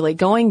 actually,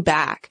 going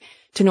back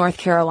to North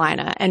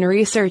Carolina and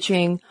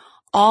researching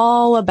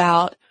all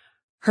about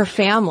her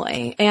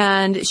family.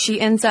 And she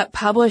ends up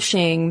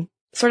publishing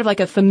sort of like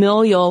a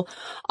familial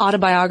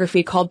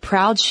autobiography called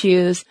Proud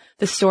Shoes,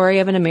 The Story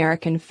of an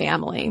American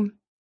Family.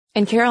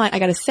 And Caroline, I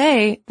gotta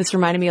say, this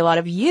reminded me a lot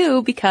of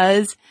you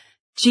because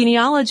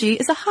genealogy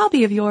is a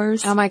hobby of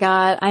yours. Oh my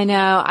God. I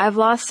know. I've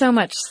lost so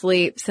much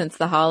sleep since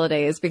the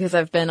holidays because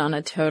I've been on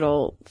a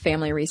total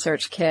family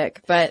research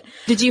kick. But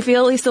did you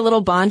feel at least a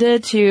little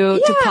bonded to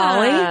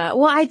Polly?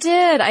 Well, I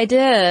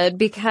did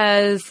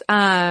because,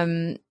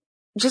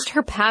 just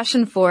her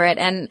passion for it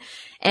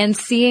and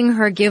seeing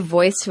her give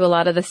voice to a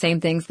lot of the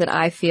same things that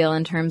I feel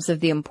in terms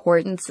of the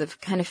importance of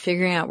kind of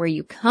figuring out where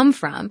you come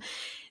from.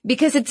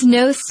 Because it's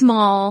no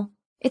small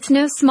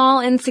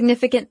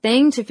insignificant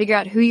thing to figure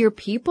out who your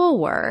people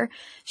were.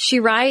 She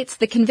writes,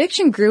 "The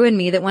conviction grew in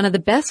me that one of the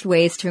best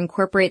ways to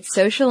incorporate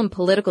social and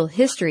political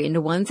history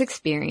into one's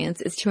experience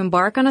is to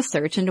embark on a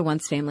search into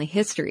one's family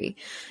history.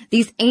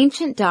 These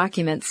ancient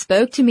documents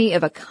spoke to me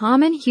of a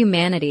common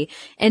humanity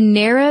and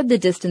narrowed the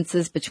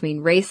distances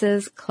between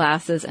races,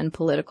 classes, and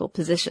political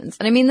positions."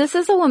 And I mean, this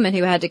is a woman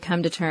who had to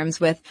come to terms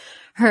with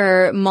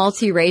her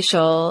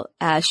multiracial,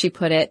 as she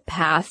put it,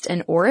 past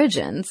and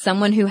origins,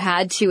 someone who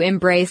had to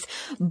embrace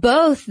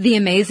both the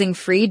amazing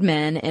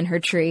freedmen in her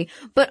tree,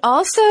 but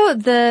also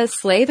the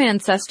slave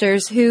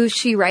ancestors who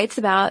she writes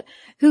about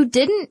who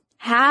did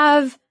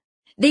have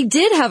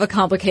a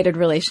complicated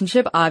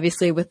relationship,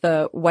 obviously, with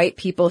the white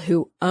people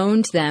who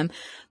owned them.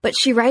 But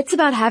she writes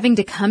about having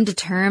to come to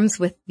terms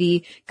with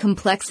the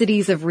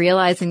complexities of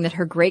realizing that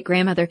her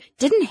great-grandmother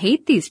didn't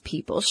hate these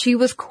people. She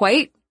was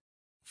quite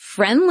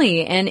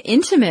friendly and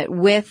intimate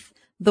with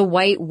the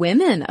white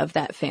women of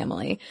that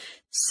family.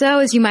 So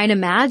as you might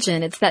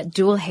imagine, it's that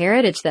dual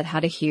heritage that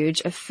had a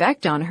huge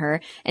effect on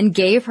her and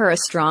gave her a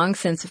strong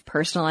sense of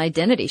personal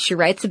identity. She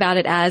writes about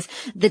it as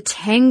the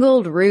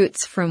tangled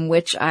roots from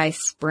which I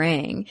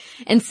sprang,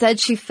 and said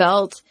she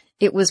felt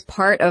it was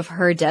part of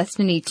her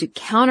destiny to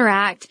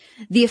counteract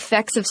the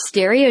effects of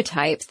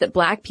stereotypes that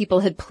Black people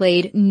had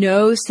played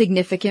no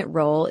significant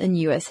role in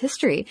U.S.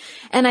 history.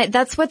 And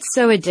that's what's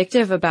so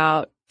addictive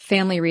about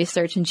family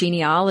research and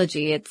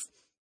genealogy.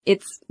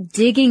 It's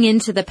digging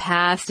into the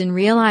past and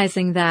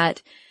realizing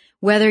that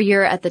whether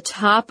you're at the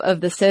top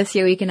of the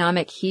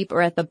socioeconomic heap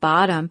or at the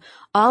bottom,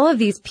 all of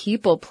these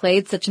people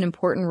played such an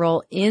important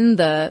role in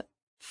the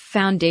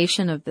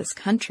foundation of this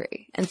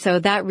country. And so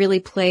that really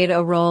played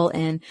a role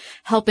in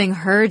helping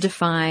her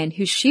define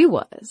who she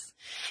was.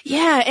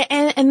 Yeah.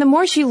 And the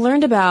more she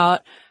learned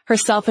about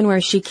herself and where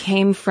she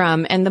came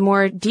from, and the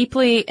more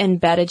deeply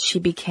embedded she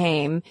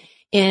became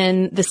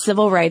in the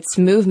civil rights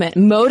movement,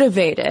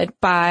 motivated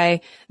by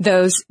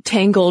those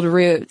tangled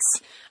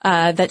roots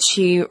that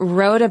she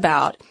wrote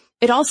about,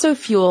 it also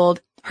fueled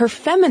her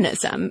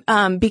feminism,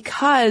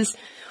 because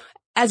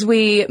as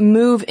we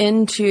move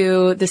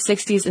into the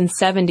 60s and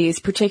 70s,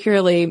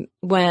 particularly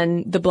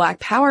when the Black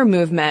Power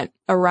movement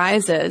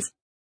arises,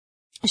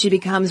 she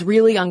becomes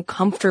really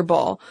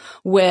uncomfortable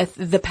with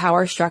the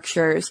power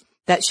structures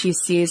that she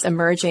sees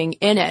emerging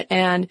in it.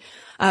 And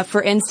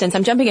for instance,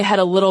 I'm jumping ahead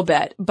a little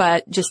bit,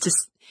 but just to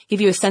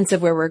give you a sense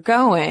of where we're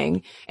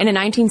going, in a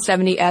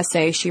 1970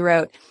 essay, she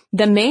wrote,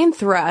 "The main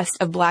thrust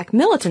of Black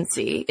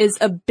militancy is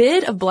a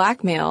bid of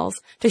Black males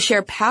to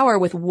share power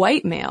with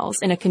white males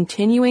in a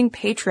continuing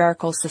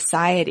patriarchal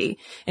society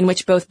in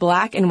which both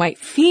Black and white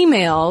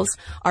females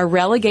are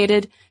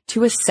relegated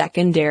to a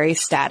secondary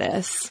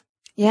status."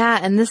 Yeah,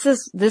 and this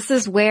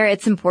is where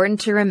it's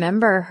important to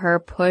remember her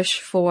push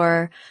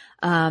for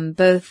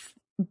both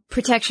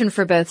protection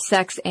for both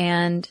sex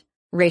and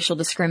racial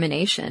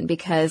discrimination,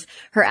 because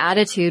her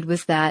attitude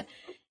was that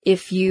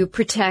if you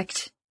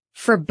protect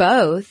for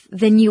both,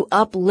 then you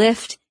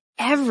uplift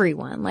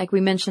everyone, like we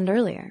mentioned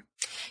earlier.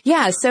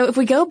 Yeah, so if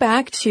we go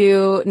back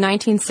to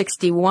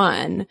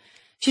 1961,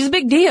 she's a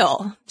big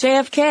deal.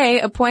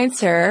 JFK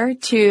appoints her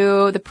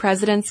to the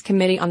President's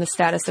Committee on the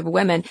Status of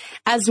Women,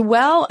 as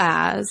well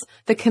as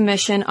the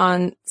Commission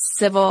on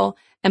Civil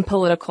and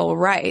Political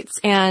Rights.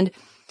 And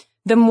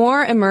the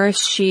more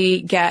immersed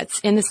she gets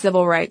in the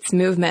civil rights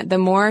movement, the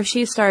more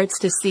she starts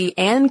to see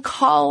and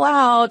call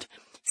out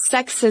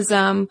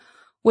sexism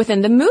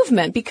within the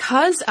movement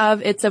because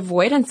of its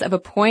avoidance of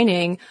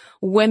appointing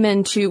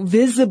women to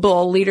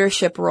visible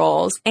leadership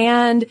roles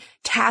and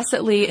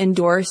tacitly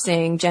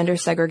endorsing gender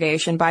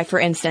segregation by, for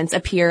instance,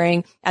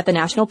 appearing at the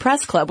National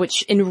Press Club,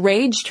 which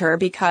enraged her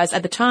because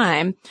at the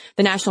time,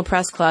 the National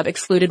Press Club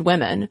excluded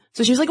women.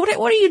 So she was like,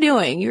 what are you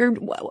doing?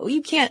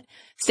 You can't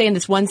stay in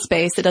this one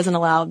space that doesn't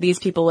allow these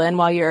people in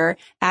while you're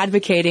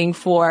advocating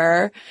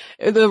for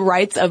the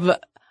rights of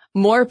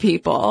more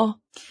people.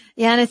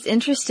 Yeah, and it's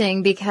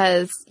interesting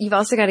because you've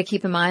also got to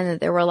keep in mind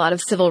that there were a lot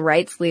of civil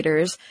rights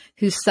leaders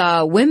who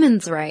saw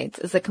women's rights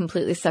as a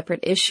completely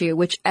separate issue,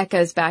 which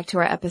echoes back to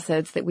our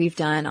episodes that we've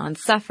done on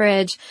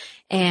suffrage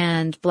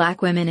and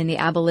Black women in the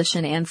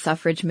abolition and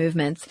suffrage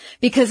movements,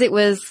 because it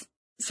was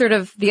sort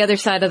of the other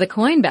side of the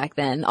coin back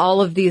then.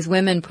 All of these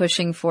women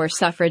pushing for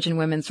suffrage and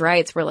women's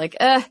rights were like,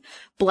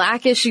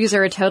 black issues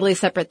are a totally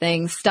separate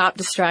thing. Stop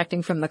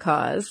distracting from the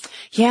cause.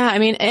 Yeah, I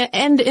mean,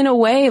 and in a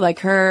way, like,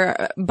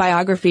 her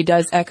biography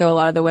does echo a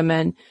lot of the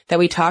women that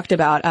we talked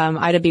about.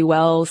 Ida B.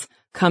 Wells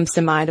comes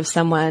to mind, of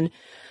someone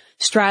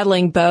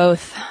straddling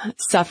both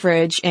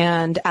suffrage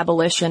and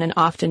abolition and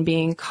often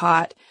being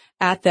caught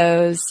at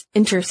those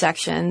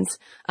intersections.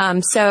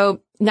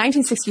 So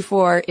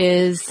 1964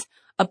 is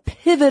a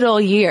pivotal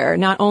year,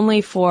 not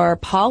only for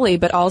Polly,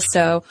 but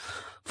also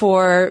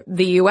for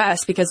the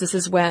U.S., because this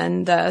is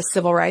when the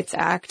Civil Rights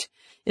Act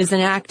is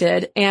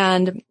enacted.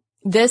 And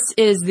this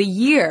is the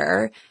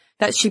year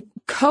that she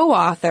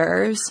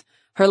co-authors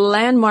her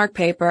landmark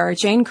paper,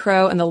 Jane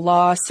Crow and the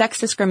Law, Sex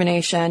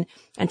Discrimination,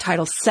 and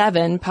Title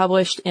VII,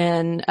 published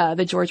in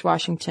the George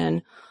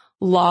Washington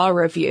Law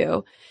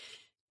Review.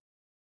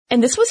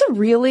 And this was a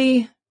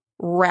really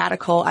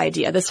radical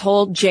idea, this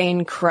whole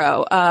Jane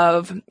Crow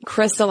of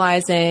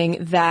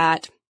crystallizing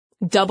that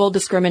double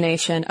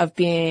discrimination of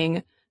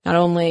being not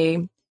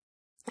only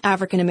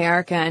African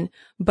American,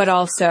 but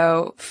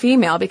also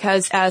female,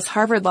 because as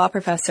Harvard law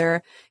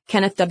professor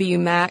Kenneth W.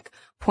 Mack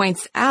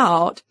points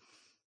out,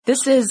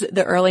 this is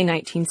the early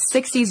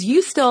 1960s.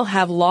 You still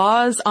have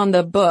laws on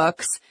the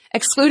books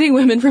excluding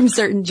women from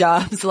certain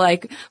jobs,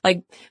 like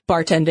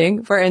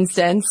bartending, for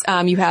instance.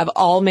 You have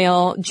all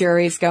male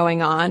juries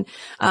going on.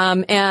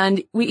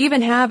 And we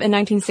even have in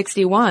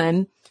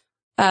 1961,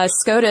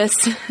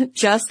 SCOTUS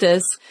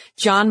Justice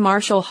John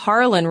Marshall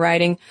Harlan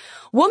writing,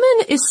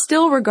 "Woman is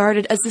still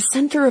regarded as the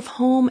center of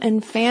home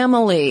and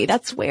family.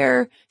 That's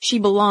where she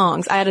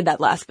belongs." I added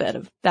that last bit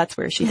of "that's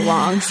where she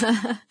belongs."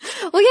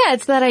 Well, yeah,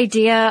 it's that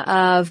idea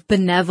of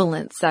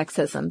benevolent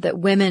sexism, that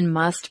women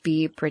must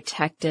be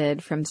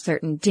protected from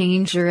certain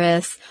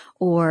dangerous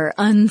or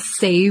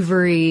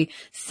unsavory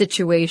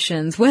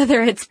situations,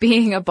 whether it's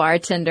being a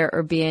bartender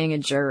or being a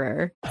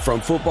juror.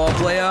 From football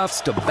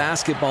playoffs to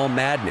basketball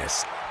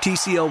madness,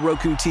 TCL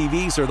Roku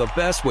TVs are the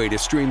best way to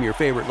stream your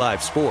favorite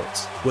live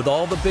sports. With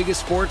all the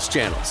biggest sports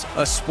channels,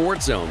 a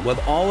sports zone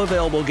with all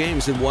available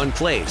games in one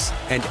place,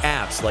 and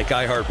apps like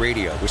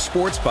iHeartRadio with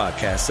sports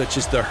podcasts such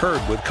as The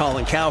Herd with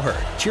Colin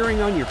Cowherd.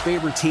 Cheering on your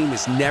favorite team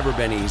has never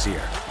been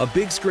easier. A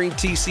big screen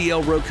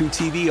TCL Roku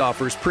TV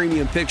offers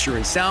premium picture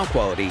and sound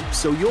quality,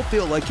 so you'll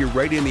feel like you're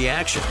right in the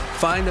action.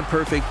 Find the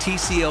perfect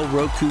TCL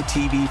Roku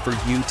TV for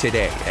you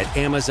today at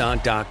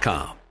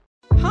Amazon.com.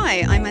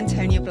 Hi, I'm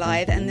Antonia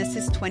Blythe, and this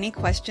is 20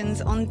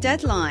 Questions on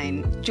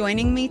Deadline.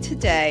 Joining me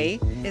today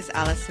is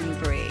Alison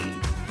Brie.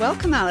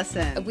 Welcome,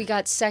 Alison. We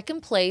got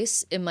second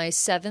place in my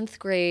 7th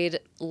grade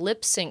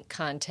lip sync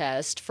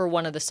contest for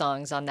one of the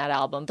songs on that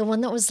album. The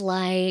one that was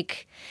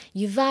like,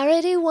 "You've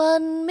already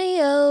won me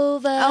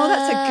over." Oh,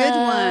 that's a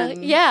good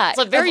one. Yeah.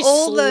 It's very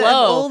slow. Of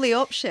all the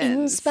options.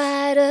 In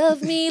spite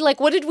of me. Like,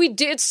 what did we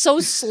do? It's so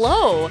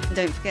slow.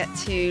 Don't forget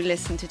to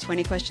listen to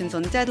 20 Questions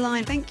on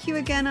Deadline. Thank you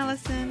again,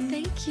 Alison.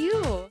 Thank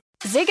you.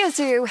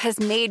 Zigazoo has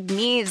made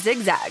me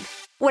zigzag.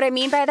 What I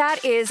mean by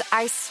that is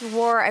I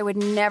swore I would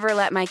never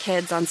let my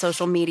kids on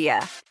social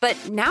media, but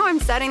now I'm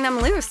setting them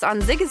loose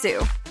on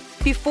Zigazoo.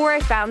 Before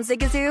I found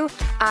Zigazoo,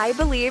 I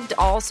believed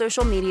all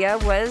social media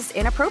was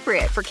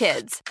inappropriate for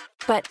kids.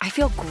 But I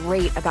feel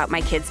great about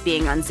my kids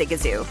being on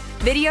Zigazoo.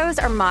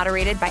 Videos are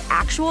moderated by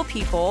actual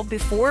people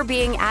before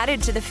being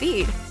added to the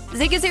feed.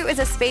 Zigazoo is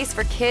a space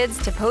for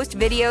kids to post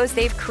videos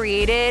they've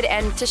created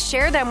and to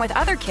share them with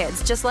other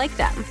kids just like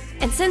them.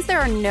 And since there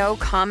are no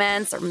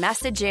comments or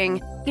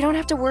messaging, you don't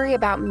have to worry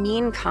about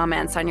mean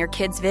comments on your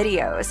kids'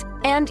 videos.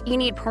 And you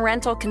need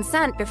parental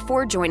consent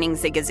before joining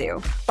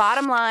Zigazoo.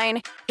 Bottom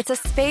line, it's a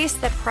space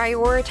that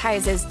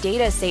prioritizes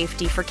data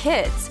safety for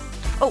kids.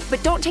 Oh,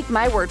 but don't take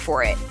my word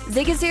for it.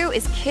 Zigazoo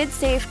is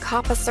KidSafe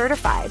COPPA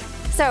certified.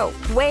 So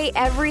weigh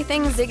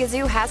everything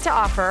Zigazoo has to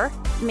offer.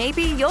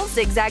 Maybe you'll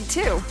zigzag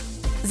too.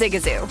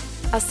 Zigazoo,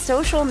 a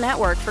social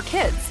network for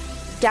kids.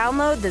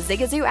 Download the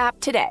Zigazoo app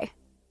today.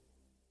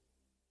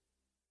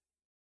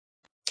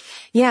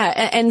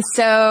 Yeah, and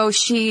so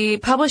she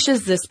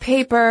publishes this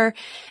paper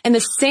in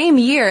the same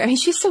year. I mean,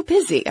 she's so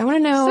busy. I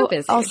want to know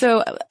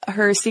also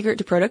her secret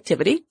to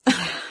productivity.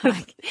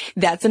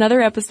 That's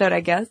another episode, I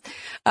guess.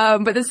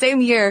 But the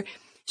same year,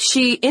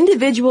 she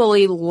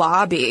individually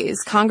lobbies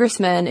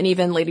Congressman and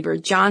even Lady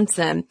Bird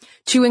Johnson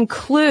to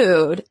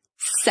include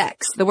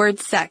sex, the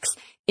word sex,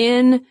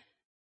 in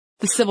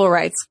the Civil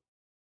Rights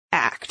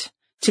Act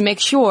to make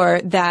sure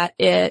that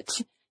it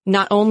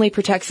not only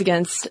protects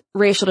against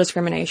racial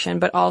discrimination,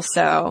 but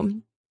also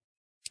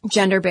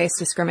gender-based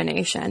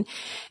discrimination.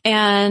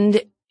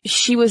 And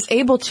she was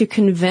able to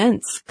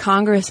convince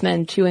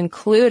congressmen to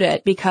include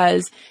it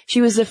because she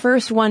was the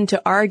first one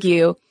to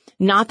argue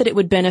not that it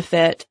would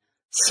benefit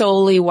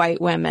solely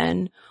white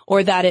women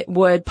or that it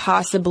would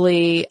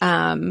possibly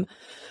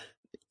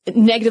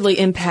negatively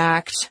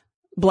impact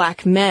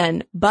black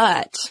men,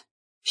 but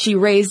she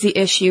raised the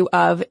issue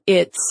of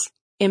its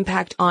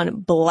impact on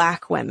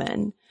black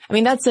women. I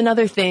mean, that's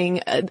another thing,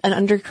 an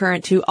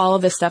undercurrent to all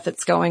of this stuff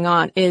that's going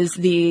on is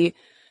the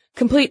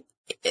complete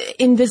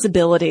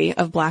invisibility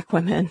of Black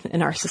women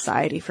in our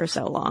society for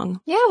so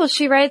long. Yeah, well,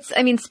 she writes,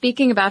 I mean,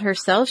 speaking about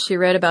herself, she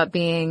wrote about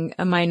being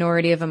a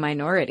minority of a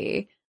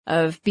minority,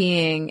 of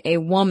being a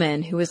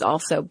woman who is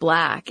also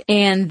Black,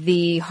 and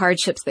the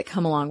hardships that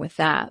come along with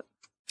that.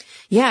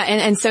 Yeah,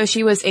 and so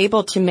she was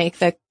able to make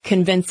the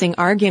convincing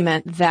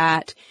argument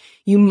that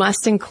you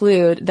must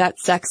include that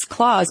sex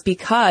clause,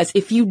 because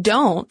if you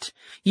don't,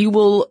 you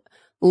will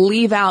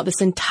leave out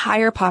this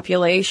entire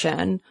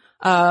population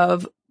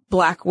of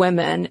Black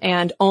women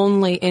and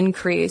only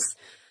increase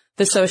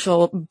the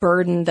social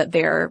burden that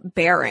they're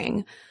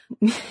bearing.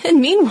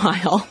 And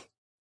meanwhile,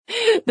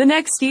 the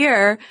next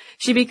year,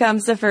 she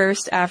becomes the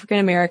first African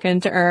American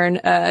to earn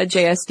a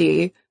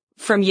JSD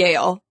from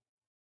Yale.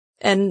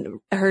 And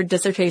her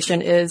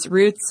dissertation is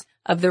Roots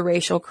of the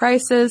Racial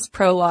Crisis,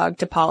 Prologue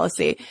to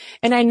Policy.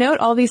 And I note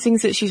all these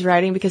things that she's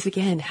writing because,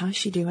 again, how is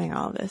she doing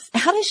all this?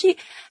 How does she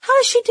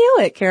do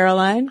it,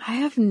 Caroline? I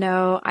have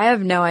no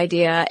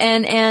idea.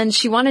 And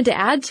she wanted to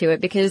add to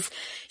it because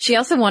she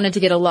also wanted to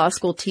get a law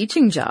school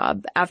teaching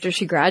job after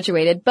she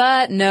graduated,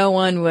 but no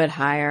one would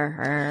hire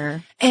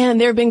her.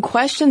 And there have been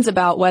questions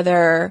about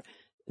whether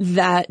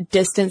that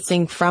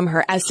distancing from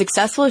her, as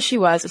successful as she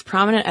was, as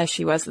prominent as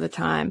she was at the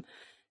time,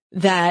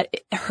 that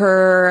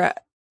her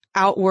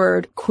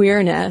outward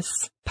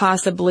queerness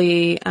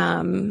possibly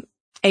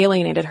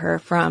alienated her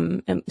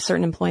from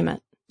certain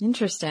employment.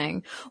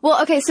 Interesting.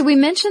 Well, okay, so we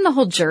mentioned the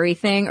whole jury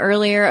thing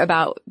earlier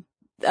about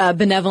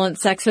benevolent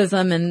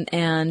sexism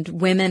and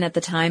women at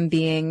the time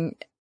being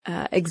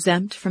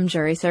exempt from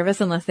jury service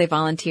unless they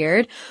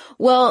volunteered.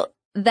 Well,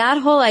 that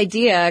whole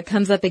idea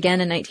comes up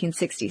again in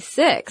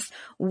 1966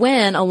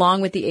 when,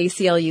 along with the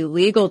ACLU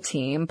legal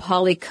team,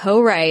 Pauley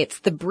co-writes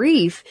the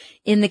brief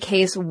in the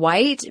case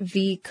White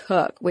v.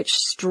 Cook, which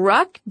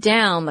struck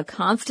down the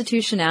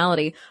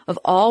constitutionality of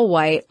all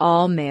white,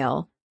 all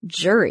male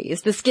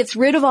juries. This gets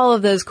rid of all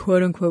of those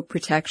quote-unquote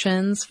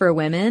protections for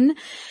women.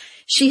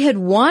 She had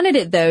wanted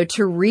it, though,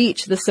 to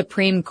reach the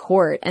Supreme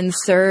Court and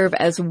serve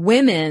as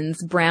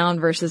women's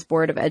Brown versus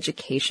Board of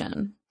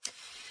Education.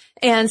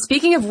 And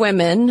speaking of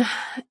women,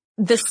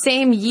 the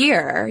same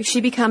year,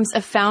 she becomes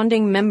a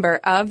founding member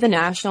of the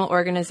National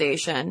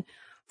Organization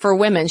for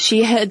Women.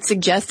 She had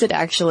suggested,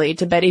 actually,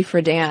 to Betty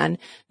Friedan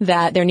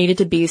that there needed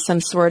to be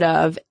some sort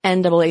of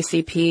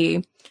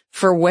NAACP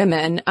for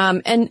women.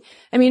 And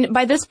I mean,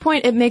 by this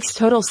point, it makes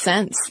total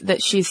sense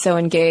that she's so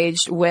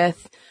engaged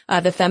with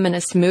the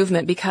feminist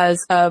movement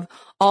because of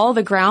all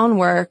the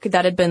groundwork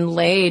that had been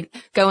laid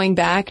going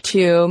back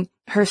to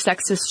her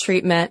sexist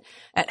treatment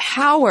at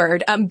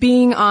Howard,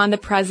 being on the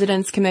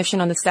President's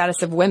Commission on the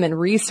Status of Women,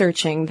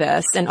 researching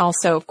this. And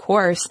also, of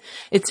course,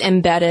 it's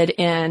embedded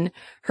in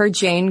her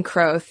Jane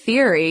Crow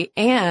theory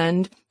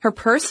and her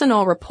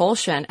personal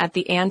repulsion at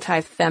the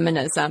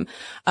anti-feminism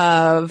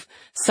of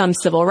some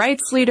civil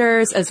rights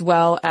leaders as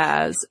well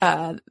as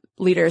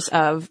leaders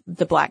of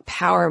the Black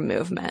Power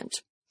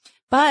movement.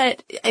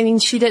 But, I mean,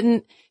 she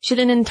didn't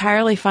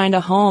entirely find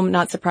a home,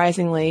 not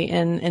surprisingly,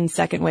 in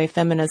second wave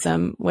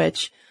feminism,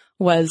 which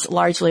was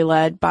largely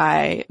led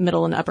by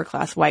middle and upper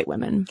class white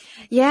women.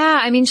 Yeah,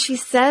 I mean, she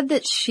said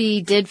that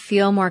she did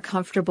feel more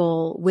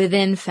comfortable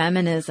within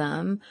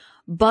feminism,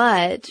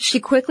 but she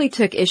quickly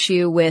took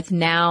issue with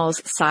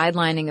Now's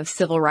sidelining of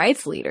civil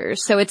rights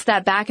leaders. So it's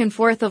that back and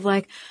forth of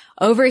like,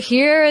 over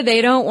here,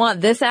 they don't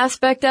want this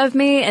aspect of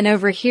me, and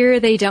over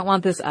here, they don't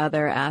want this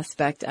other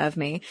aspect of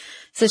me.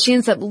 So she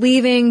ends up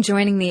leaving,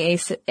 joining the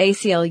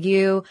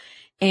ACLU,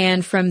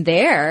 and from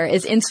there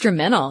is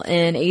instrumental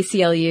in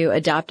ACLU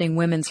adopting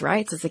women's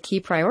rights as a key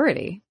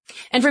priority.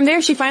 And from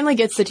there, she finally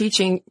gets the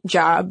teaching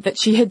job that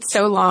she had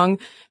so long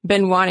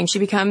been wanting. She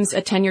becomes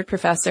a tenured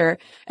professor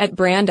at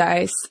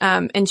Brandeis,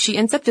 and she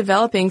ends up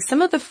developing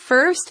some of the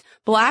first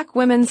Black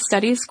women's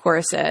studies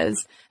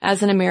courses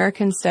as an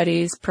American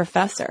studies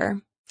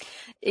professor.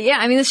 Yeah,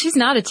 I mean, she's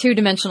not a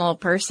two-dimensional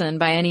person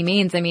by any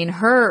means. I mean,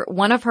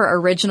 one of her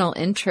original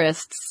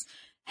interests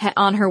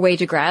on her way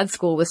to grad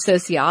school was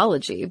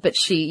sociology, but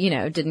she,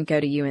 didn't go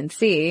to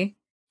UNC,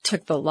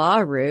 took the law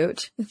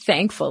route,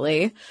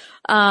 thankfully.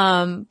 But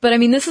I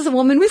mean, this is a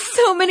woman with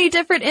so many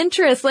different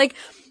interests. Like,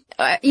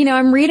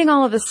 I'm reading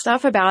all of this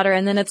stuff about her,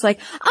 and then it's like,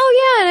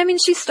 oh yeah, and I mean,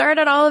 she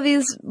started all of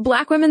these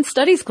Black women's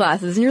studies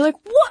classes, and you're like,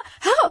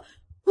 what?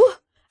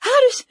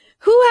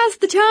 Who has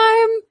the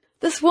time?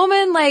 This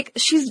woman, like,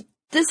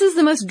 this is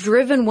the most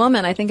driven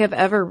woman I think I've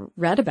ever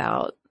read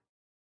about.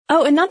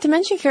 Oh, and not to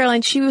mention,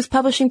 Caroline, she was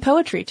publishing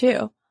poetry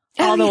too,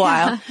 all the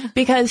while,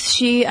 because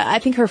I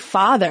think her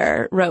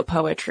father wrote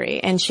poetry,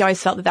 and she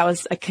always felt that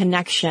was a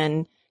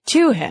connection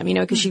to him,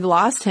 because she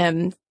lost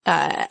him,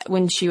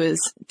 when she was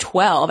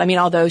 12. I mean,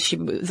 although she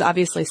was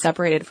obviously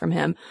separated from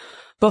him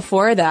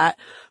before that.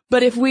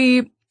 But if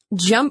we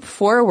jump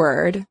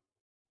forward,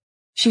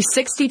 she's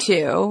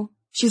 62.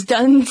 She's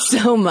done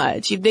so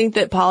much. You'd think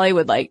that Pauley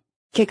would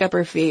kick up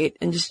her feet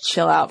and just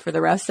chill out for the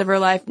rest of her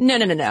life.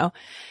 No.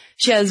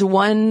 She has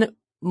one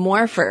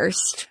more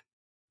first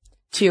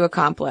to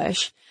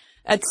accomplish.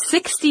 At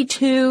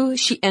 62,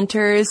 she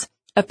enters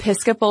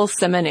Episcopal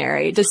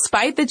seminary,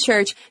 despite the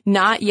church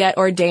not yet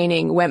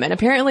ordaining women.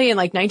 Apparently in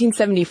like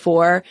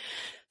 1974,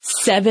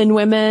 7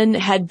 women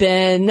had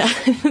been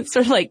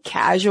sort of like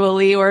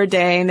casually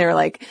ordained. They were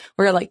like,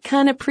 we're like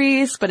kind of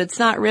priests, but it's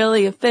not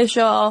really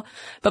official.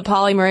 But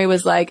Pauli Murray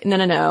was like,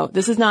 no,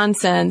 this is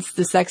nonsense.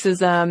 The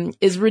sexism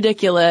is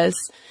ridiculous.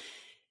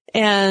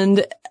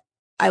 And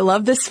I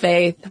love this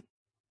faith.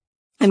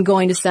 I'm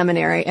going to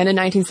seminary. And in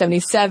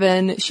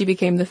 1977, she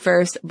became the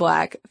first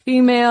Black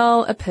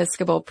female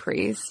Episcopal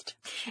priest.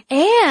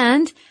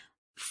 And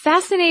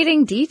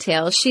fascinating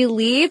detail, she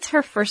leads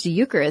her first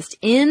Eucharist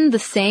in the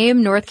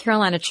same North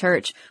Carolina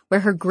church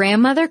where her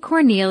grandmother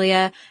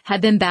Cornelia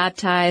had been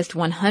baptized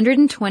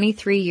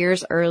 123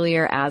 years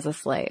earlier as a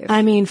slave.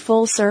 I mean,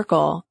 full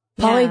circle.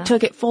 Pauli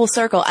took it full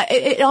circle.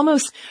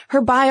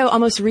 Her bio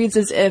almost reads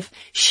as if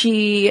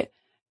she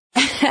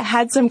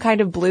had some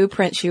kind of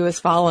blueprint she was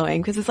following,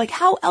 because it's like,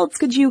 how else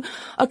could you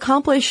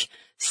accomplish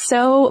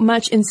so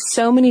much in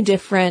so many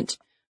different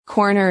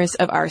corners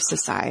of our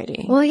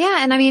society? Well, yeah.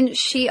 And I mean,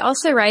 she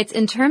also writes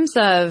in terms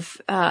of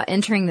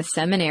entering the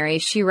seminary,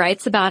 she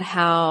writes about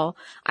how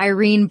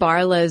Irene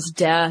Barlow's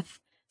death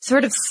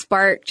sort of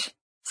sparked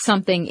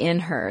something in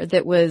her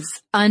that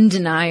was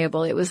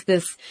undeniable. It was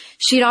this,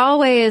 she'd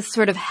always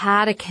sort of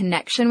had a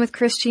connection with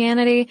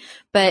Christianity,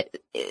 but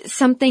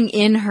something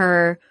in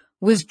her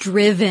was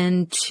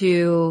driven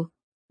to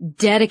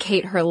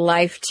dedicate her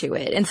life to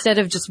it. Instead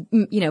of just,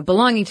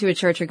 belonging to a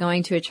church or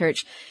going to a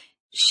church,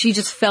 she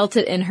just felt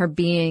it in her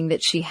being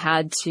that she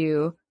had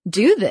to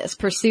do this,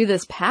 pursue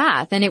this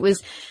path. And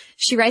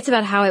she writes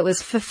about how it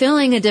was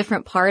fulfilling a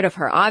different part of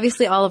her.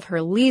 Obviously, all of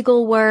her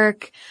legal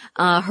work,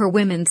 her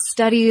women's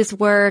studies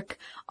work,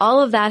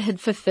 all of that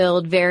had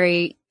fulfilled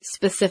very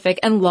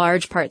specific and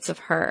large parts of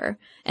her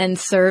and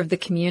served the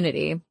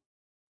community.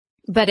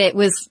 But it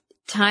was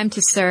time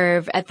to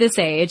serve at this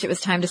age. It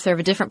was time to serve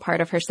a different part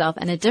of herself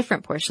and a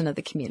different portion of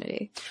the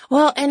community.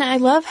 Well, and I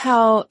love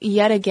how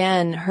yet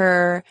again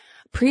her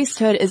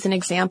priesthood is an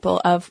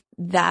example of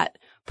that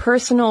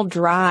personal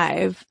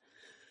drive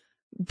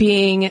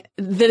being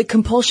the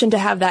compulsion to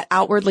have that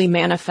outwardly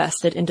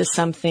manifested into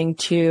something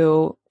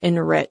to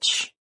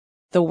enrich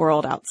the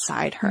world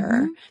outside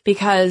her. Mm-hmm.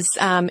 Because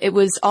it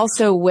was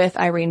also with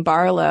Irene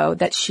Barlow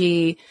that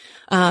she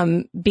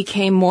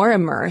became more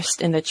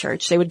immersed in the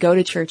church. They would go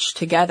to church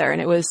together,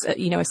 and it was,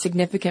 a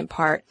significant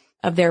part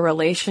of their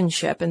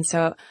relationship. And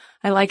so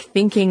I like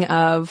thinking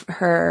of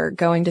her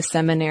going to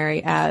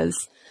seminary as,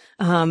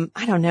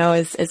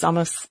 as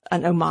almost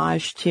an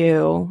homage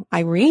to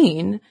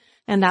Irene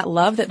and that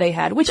love that they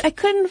had, which I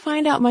couldn't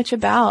find out much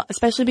about,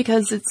 especially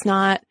because it's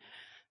not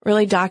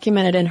really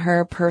documented in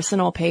her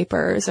personal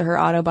papers or her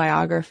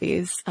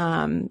autobiographies.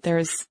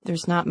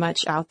 There's not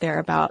much out there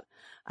about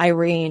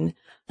Irene.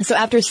 So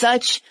after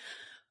such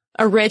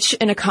a rich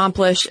and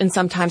accomplished and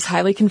sometimes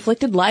highly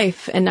conflicted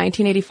life, in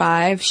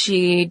 1985,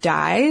 she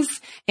dies,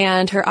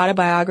 and her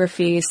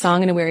autobiography,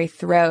 Song in a Weary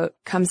Throat,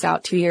 comes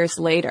out 2 years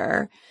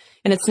later.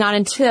 And it's not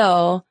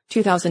until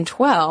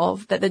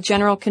 2012 that the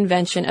General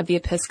Convention of the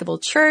Episcopal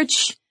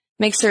Church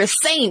makes her a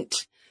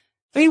saint.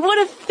 I mean,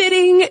 what a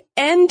fitting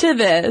end to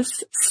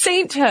this.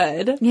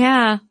 Sainthood.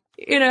 Yeah.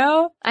 I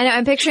know,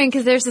 I'm picturing,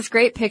 because there's this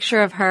great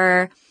picture of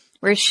her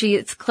where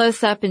it's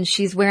close up and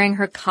she's wearing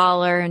her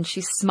collar and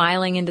she's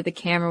smiling into the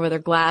camera with her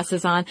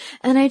glasses on.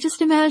 And I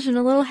just imagine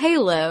a little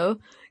halo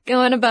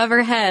going above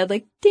her head,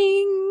 like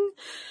ding.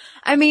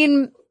 I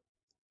mean,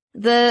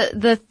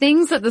 the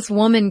things that this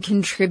woman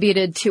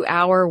contributed to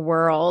our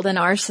world and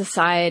our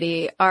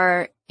society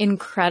are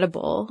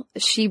incredible.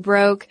 She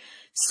broke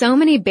so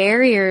many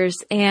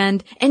barriers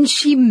and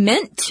she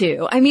meant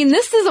to. I mean,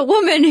 this is a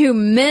woman who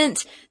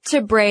meant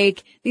to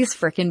break these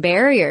frickin'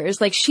 barriers.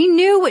 Like, she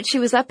knew what she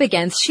was up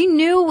against. She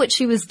knew what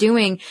she was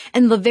doing,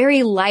 and the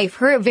very life,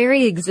 her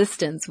very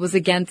existence was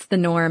against the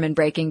norm and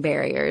breaking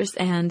barriers.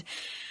 And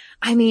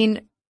I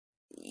mean,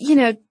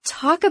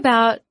 talk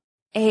about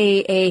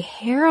a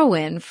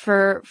heroine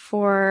for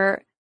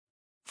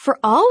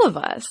all of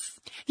us.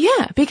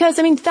 Yeah, because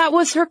that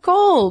was her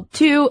goal,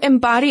 to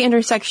embody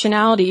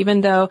intersectionality,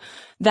 even though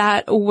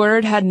that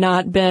word had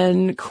not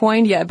been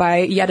coined yet by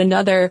yet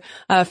another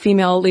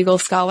female legal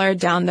scholar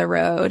down the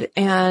road,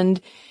 and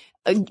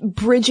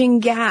bridging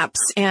gaps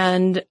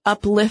and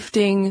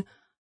uplifting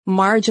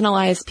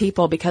marginalized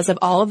people because of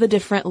all of the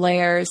different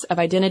layers of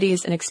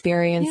identities and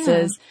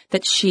experiences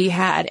that she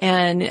had.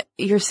 And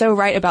you're so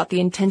right about the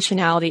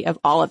intentionality of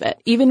all of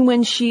it. Even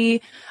when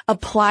she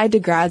applied to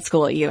grad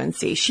school at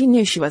UNC, she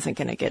knew she wasn't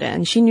going to get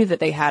in. She knew that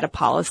they had a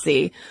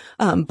policy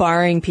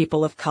barring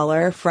people of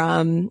color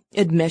from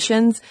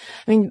admissions.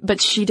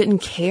 But she didn't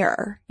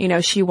care.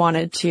 She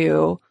wanted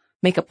to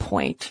make a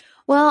point.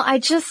 Well,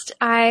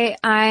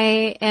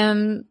 I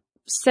am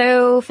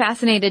so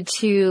fascinated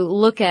to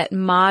look at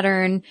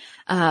modern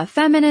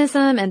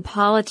feminism and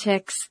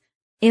politics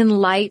in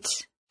light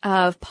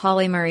of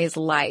Pauli Murray's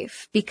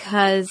life,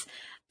 because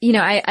you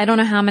know, I don't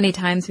know how many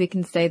times we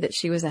can say that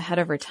she was ahead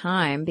of her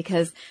time,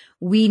 because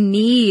we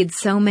need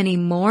so many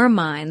more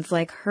minds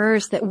like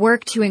hers that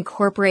work to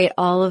incorporate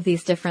all of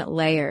these different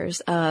layers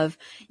of,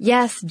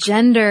 yes,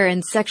 gender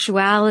and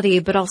sexuality,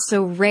 but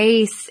also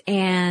race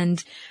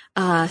and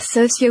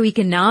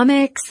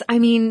socioeconomics. I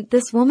mean,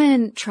 this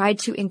woman tried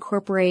to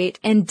incorporate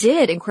and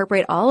did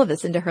incorporate all of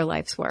this into her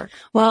life's work.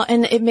 Well,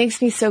 and it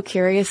makes me so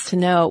curious to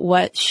know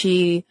what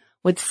she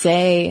would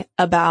say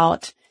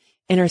about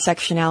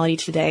intersectionality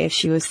today if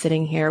she was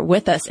sitting here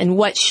with us, and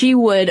what she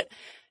would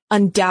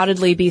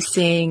undoubtedly be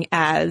seeing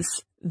as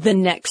the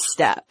next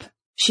step.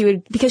 She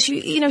would, because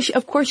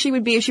of course she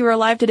would be, if she were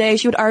alive today,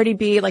 she would already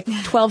be like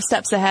 12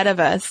 steps ahead of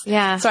us.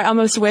 Yeah. So I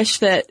almost wish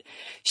that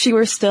she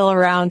were still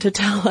around to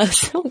tell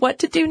us what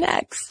to do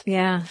next.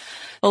 Yeah.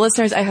 Well,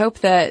 listeners, I hope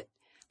that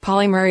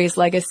Pauli Murray's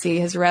legacy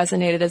has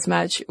resonated as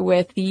much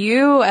with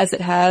you as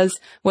it has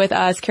with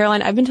us.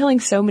 Caroline, I've been telling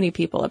so many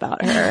people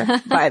about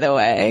her, by the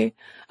way.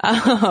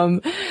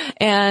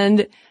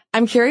 And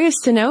I'm curious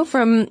to know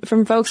from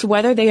folks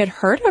whether they had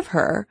heard of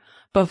her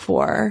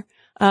before.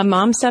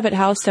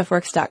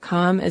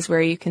 momstuff@howstuffworks.com is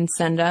where you can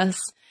send us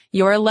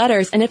your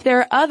letters. And if there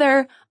are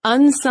other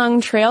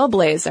unsung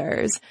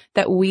trailblazers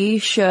that we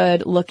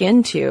should look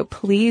into,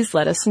 please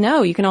let us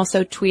know. You can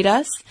also tweet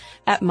us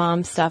at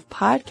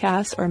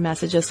momstuffpodcast or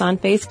message us on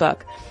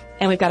Facebook.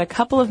 And we've got a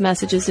couple of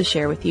messages to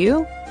share with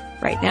you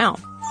right now.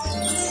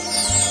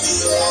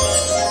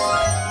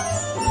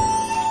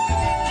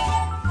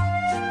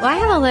 Well, I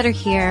have a letter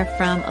here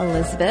from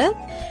Elizabeth.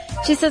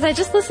 She says, I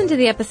just listened to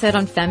the episode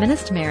on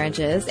feminist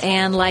marriages,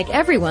 and like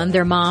everyone,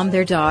 their mom,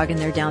 their dog, and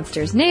their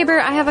downstairs neighbor,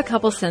 I have a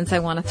couple cents I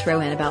want to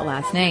throw in about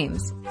last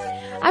names.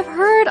 I've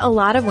heard a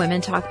lot of women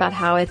talk about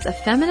how it's a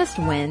feminist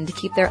win to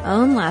keep their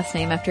own last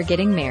name after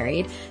getting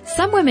married.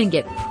 Some women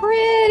get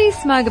pretty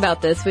smug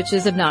about this, which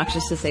is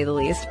obnoxious to say the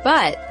least,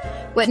 but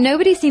what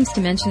nobody seems to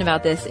mention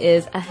about this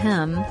is,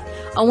 a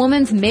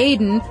woman's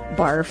maiden,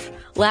 barf,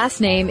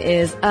 last name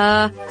is,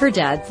 her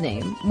dad's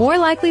name. More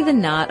likely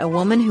than not, a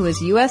woman who is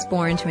U.S.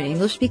 born to an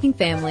English-speaking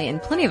family and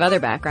plenty of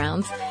other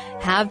backgrounds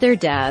have their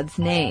dad's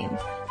name.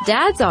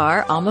 Dads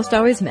are almost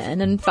always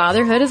men, and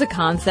fatherhood is a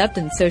concept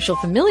and social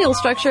familial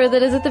structure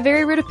that is at the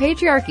very root of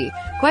patriarchy.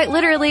 Quite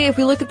literally, if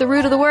we look at the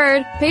root of the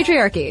word,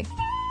 patriarchy.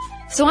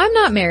 So I'm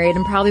not married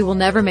and probably will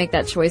never make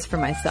that choice for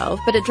myself,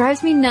 but it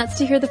drives me nuts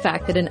to hear the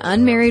fact that an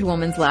unmarried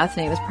woman's last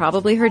name is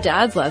probably her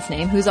dad's last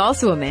name, who's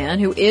also a man,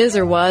 who is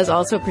or was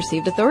also a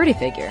perceived authority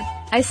figure.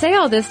 I say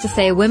all this to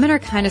say women are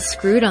kind of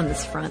screwed on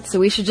this front,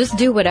 so we should just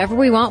do whatever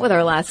we want with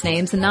our last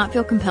names and not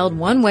feel compelled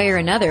one way or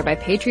another by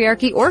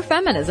patriarchy or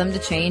feminism to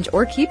change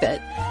or keep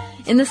it.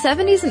 In the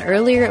 70s and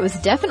earlier, it was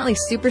definitely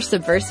super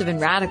subversive and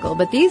radical,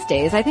 but these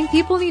days, I think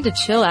people need to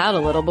chill out a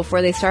little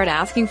before they start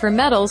asking for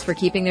medals for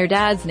keeping their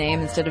dad's name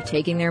instead of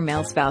taking their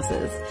male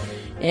spouses.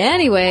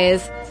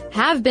 Anyways,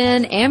 have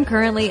been, am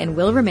currently, and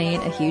will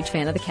remain a huge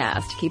fan of the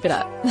cast. Keep it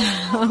up.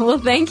 Well,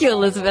 thank you,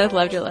 Elizabeth.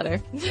 Loved your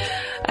letter.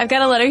 I've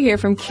got a letter here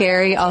from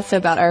Carrie, also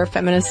about our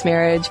feminist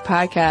marriage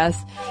podcast.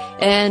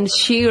 And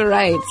she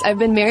writes, I've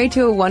been married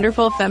to a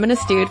wonderful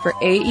feminist dude for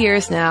 8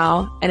 years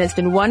now, and it's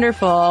been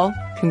wonderful.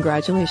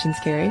 Congratulations,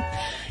 Carrie.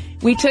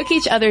 We took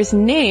each other's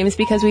names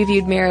because we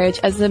viewed marriage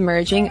as the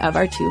merging of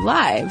our two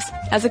lives.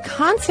 As a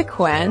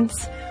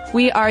consequence,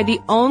 we are the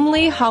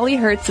only Holly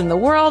Hurts in the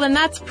world, and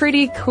that's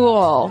pretty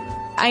cool.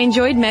 I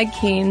enjoyed Meg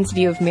Keane's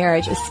view of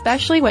marriage,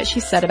 especially what she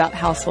said about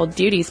household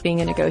duties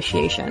being a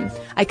negotiation.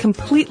 I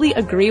completely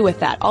agree with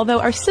that, although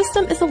our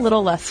system is a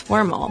little less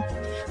formal.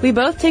 We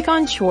both take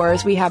on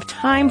chores we have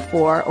time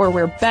for or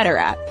we're better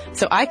at.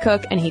 So I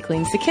cook and he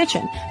cleans the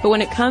kitchen. But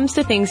when it comes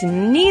to things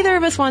neither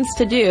of us wants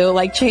to do,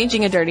 like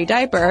changing a dirty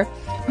diaper,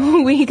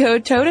 we go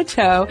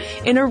toe-to-toe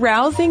in a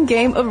rousing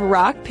game of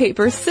rock,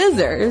 paper,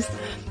 scissors.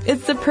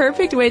 It's the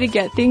perfect way to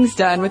get things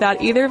done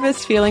without either of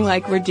us feeling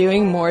like we're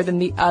doing more than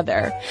the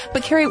other.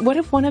 But Carrie, what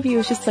if one of you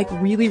is just like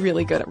really,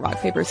 really good at rock,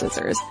 paper,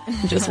 scissors?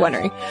 I'm just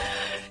wondering.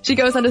 She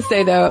goes on to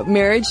say, though,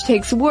 marriage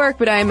takes work,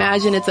 but I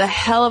imagine it's a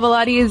hell of a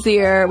lot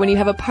easier when you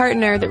have a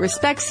partner that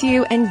respects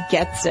you and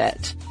gets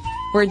it.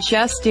 We're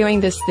just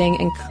doing this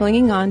thing and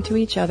clinging on to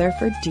each other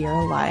for dear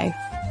life.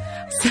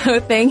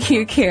 So thank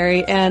you,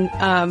 Carrie. And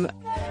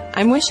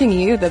I'm wishing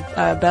you the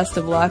best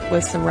of luck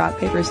with some rock,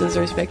 paper,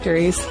 scissors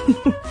victories.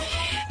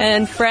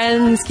 And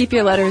friends, keep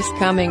your letters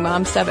coming.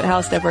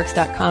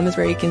 momstuff@howstuffworks.com is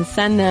where you can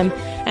send them.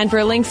 And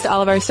for links to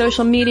all of our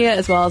social media,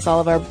 as well as all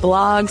of our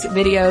blogs,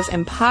 videos,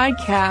 and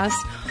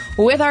podcasts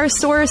with our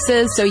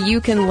sources so you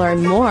can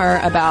learn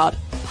more about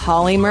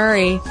Pauli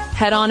Murray,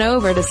 head on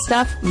over to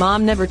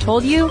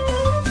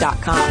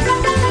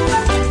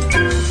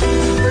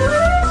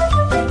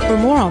stuffmomnevertoldyou.com. For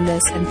more on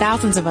this and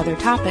thousands of other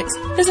topics,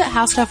 visit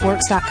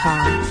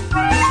howstuffworks.com.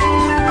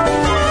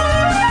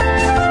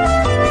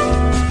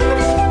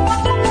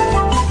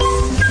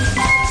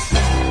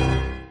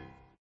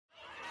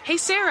 Hey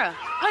Sarah,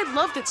 I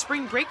love that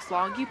spring break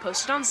vlog you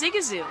posted on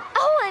Zigazoo.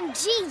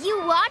 OMG,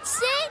 you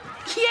watched it?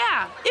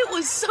 Yeah, it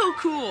was so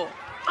cool.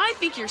 I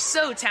think you're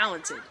so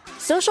talented.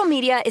 Social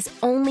media is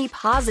only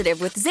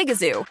positive with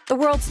Zigazoo, the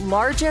world's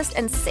largest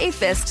and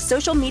safest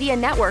social media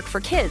network for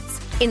kids.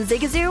 In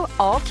Zigazoo,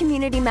 all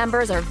community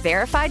members are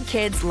verified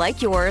kids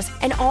like yours,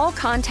 and all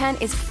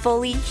content is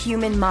fully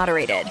human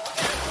moderated.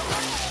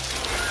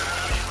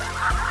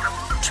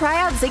 Try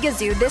out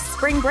Zigazoo this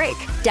spring break.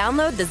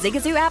 Download the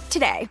Zigazoo app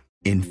today.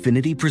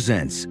 Infiniti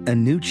presents a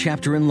new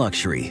chapter in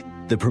luxury,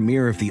 the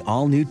premiere of the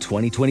all-new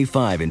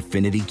 2025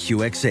 Infiniti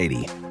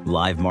QX80,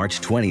 live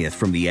March 20th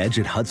from the Edge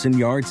at Hudson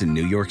Yards in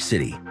New York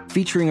City,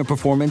 featuring a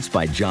performance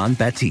by John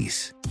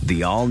Batiste.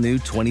 The all-new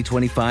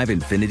 2025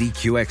 Infiniti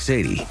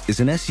QX80 is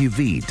an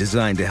SUV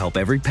designed to help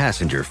every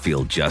passenger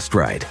feel just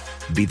right.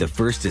 Be the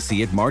first to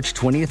see it March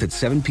 20th at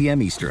 7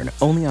 p.m. Eastern,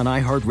 only on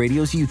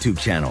iHeartRadio's YouTube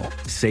channel.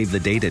 Save the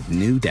date at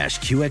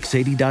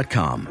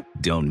new-QX80.com.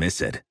 Don't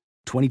miss it.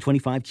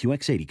 2025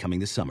 QX80 coming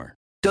this summer.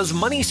 Does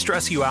money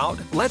stress you out?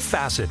 Let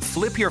Facet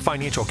flip your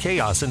financial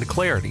chaos into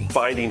clarity.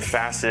 Finding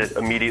Facet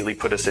immediately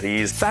put us at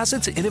ease.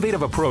 Facet's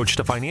innovative approach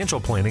to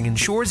financial planning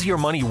ensures your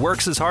money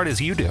works as hard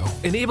as you do,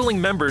 enabling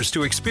members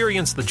to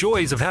experience the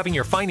joys of having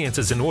your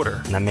finances in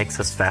order. And that makes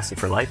us Facet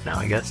for life now,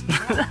 I guess.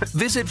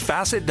 Visit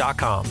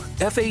Facet.com,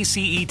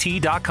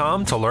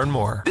 FACET.com to learn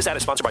more. This ad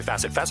is sponsored by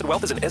Facet. Facet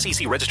Wealth is an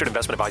SEC registered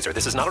investment advisor.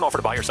 This is not an offer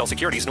to buy or sell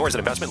securities, nor is it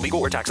investment, legal,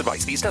 or tax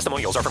advice. These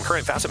testimonials are from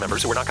current Facet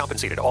members who are not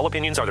compensated. All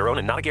opinions are their own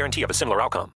and not a guarantee of a similar outcome.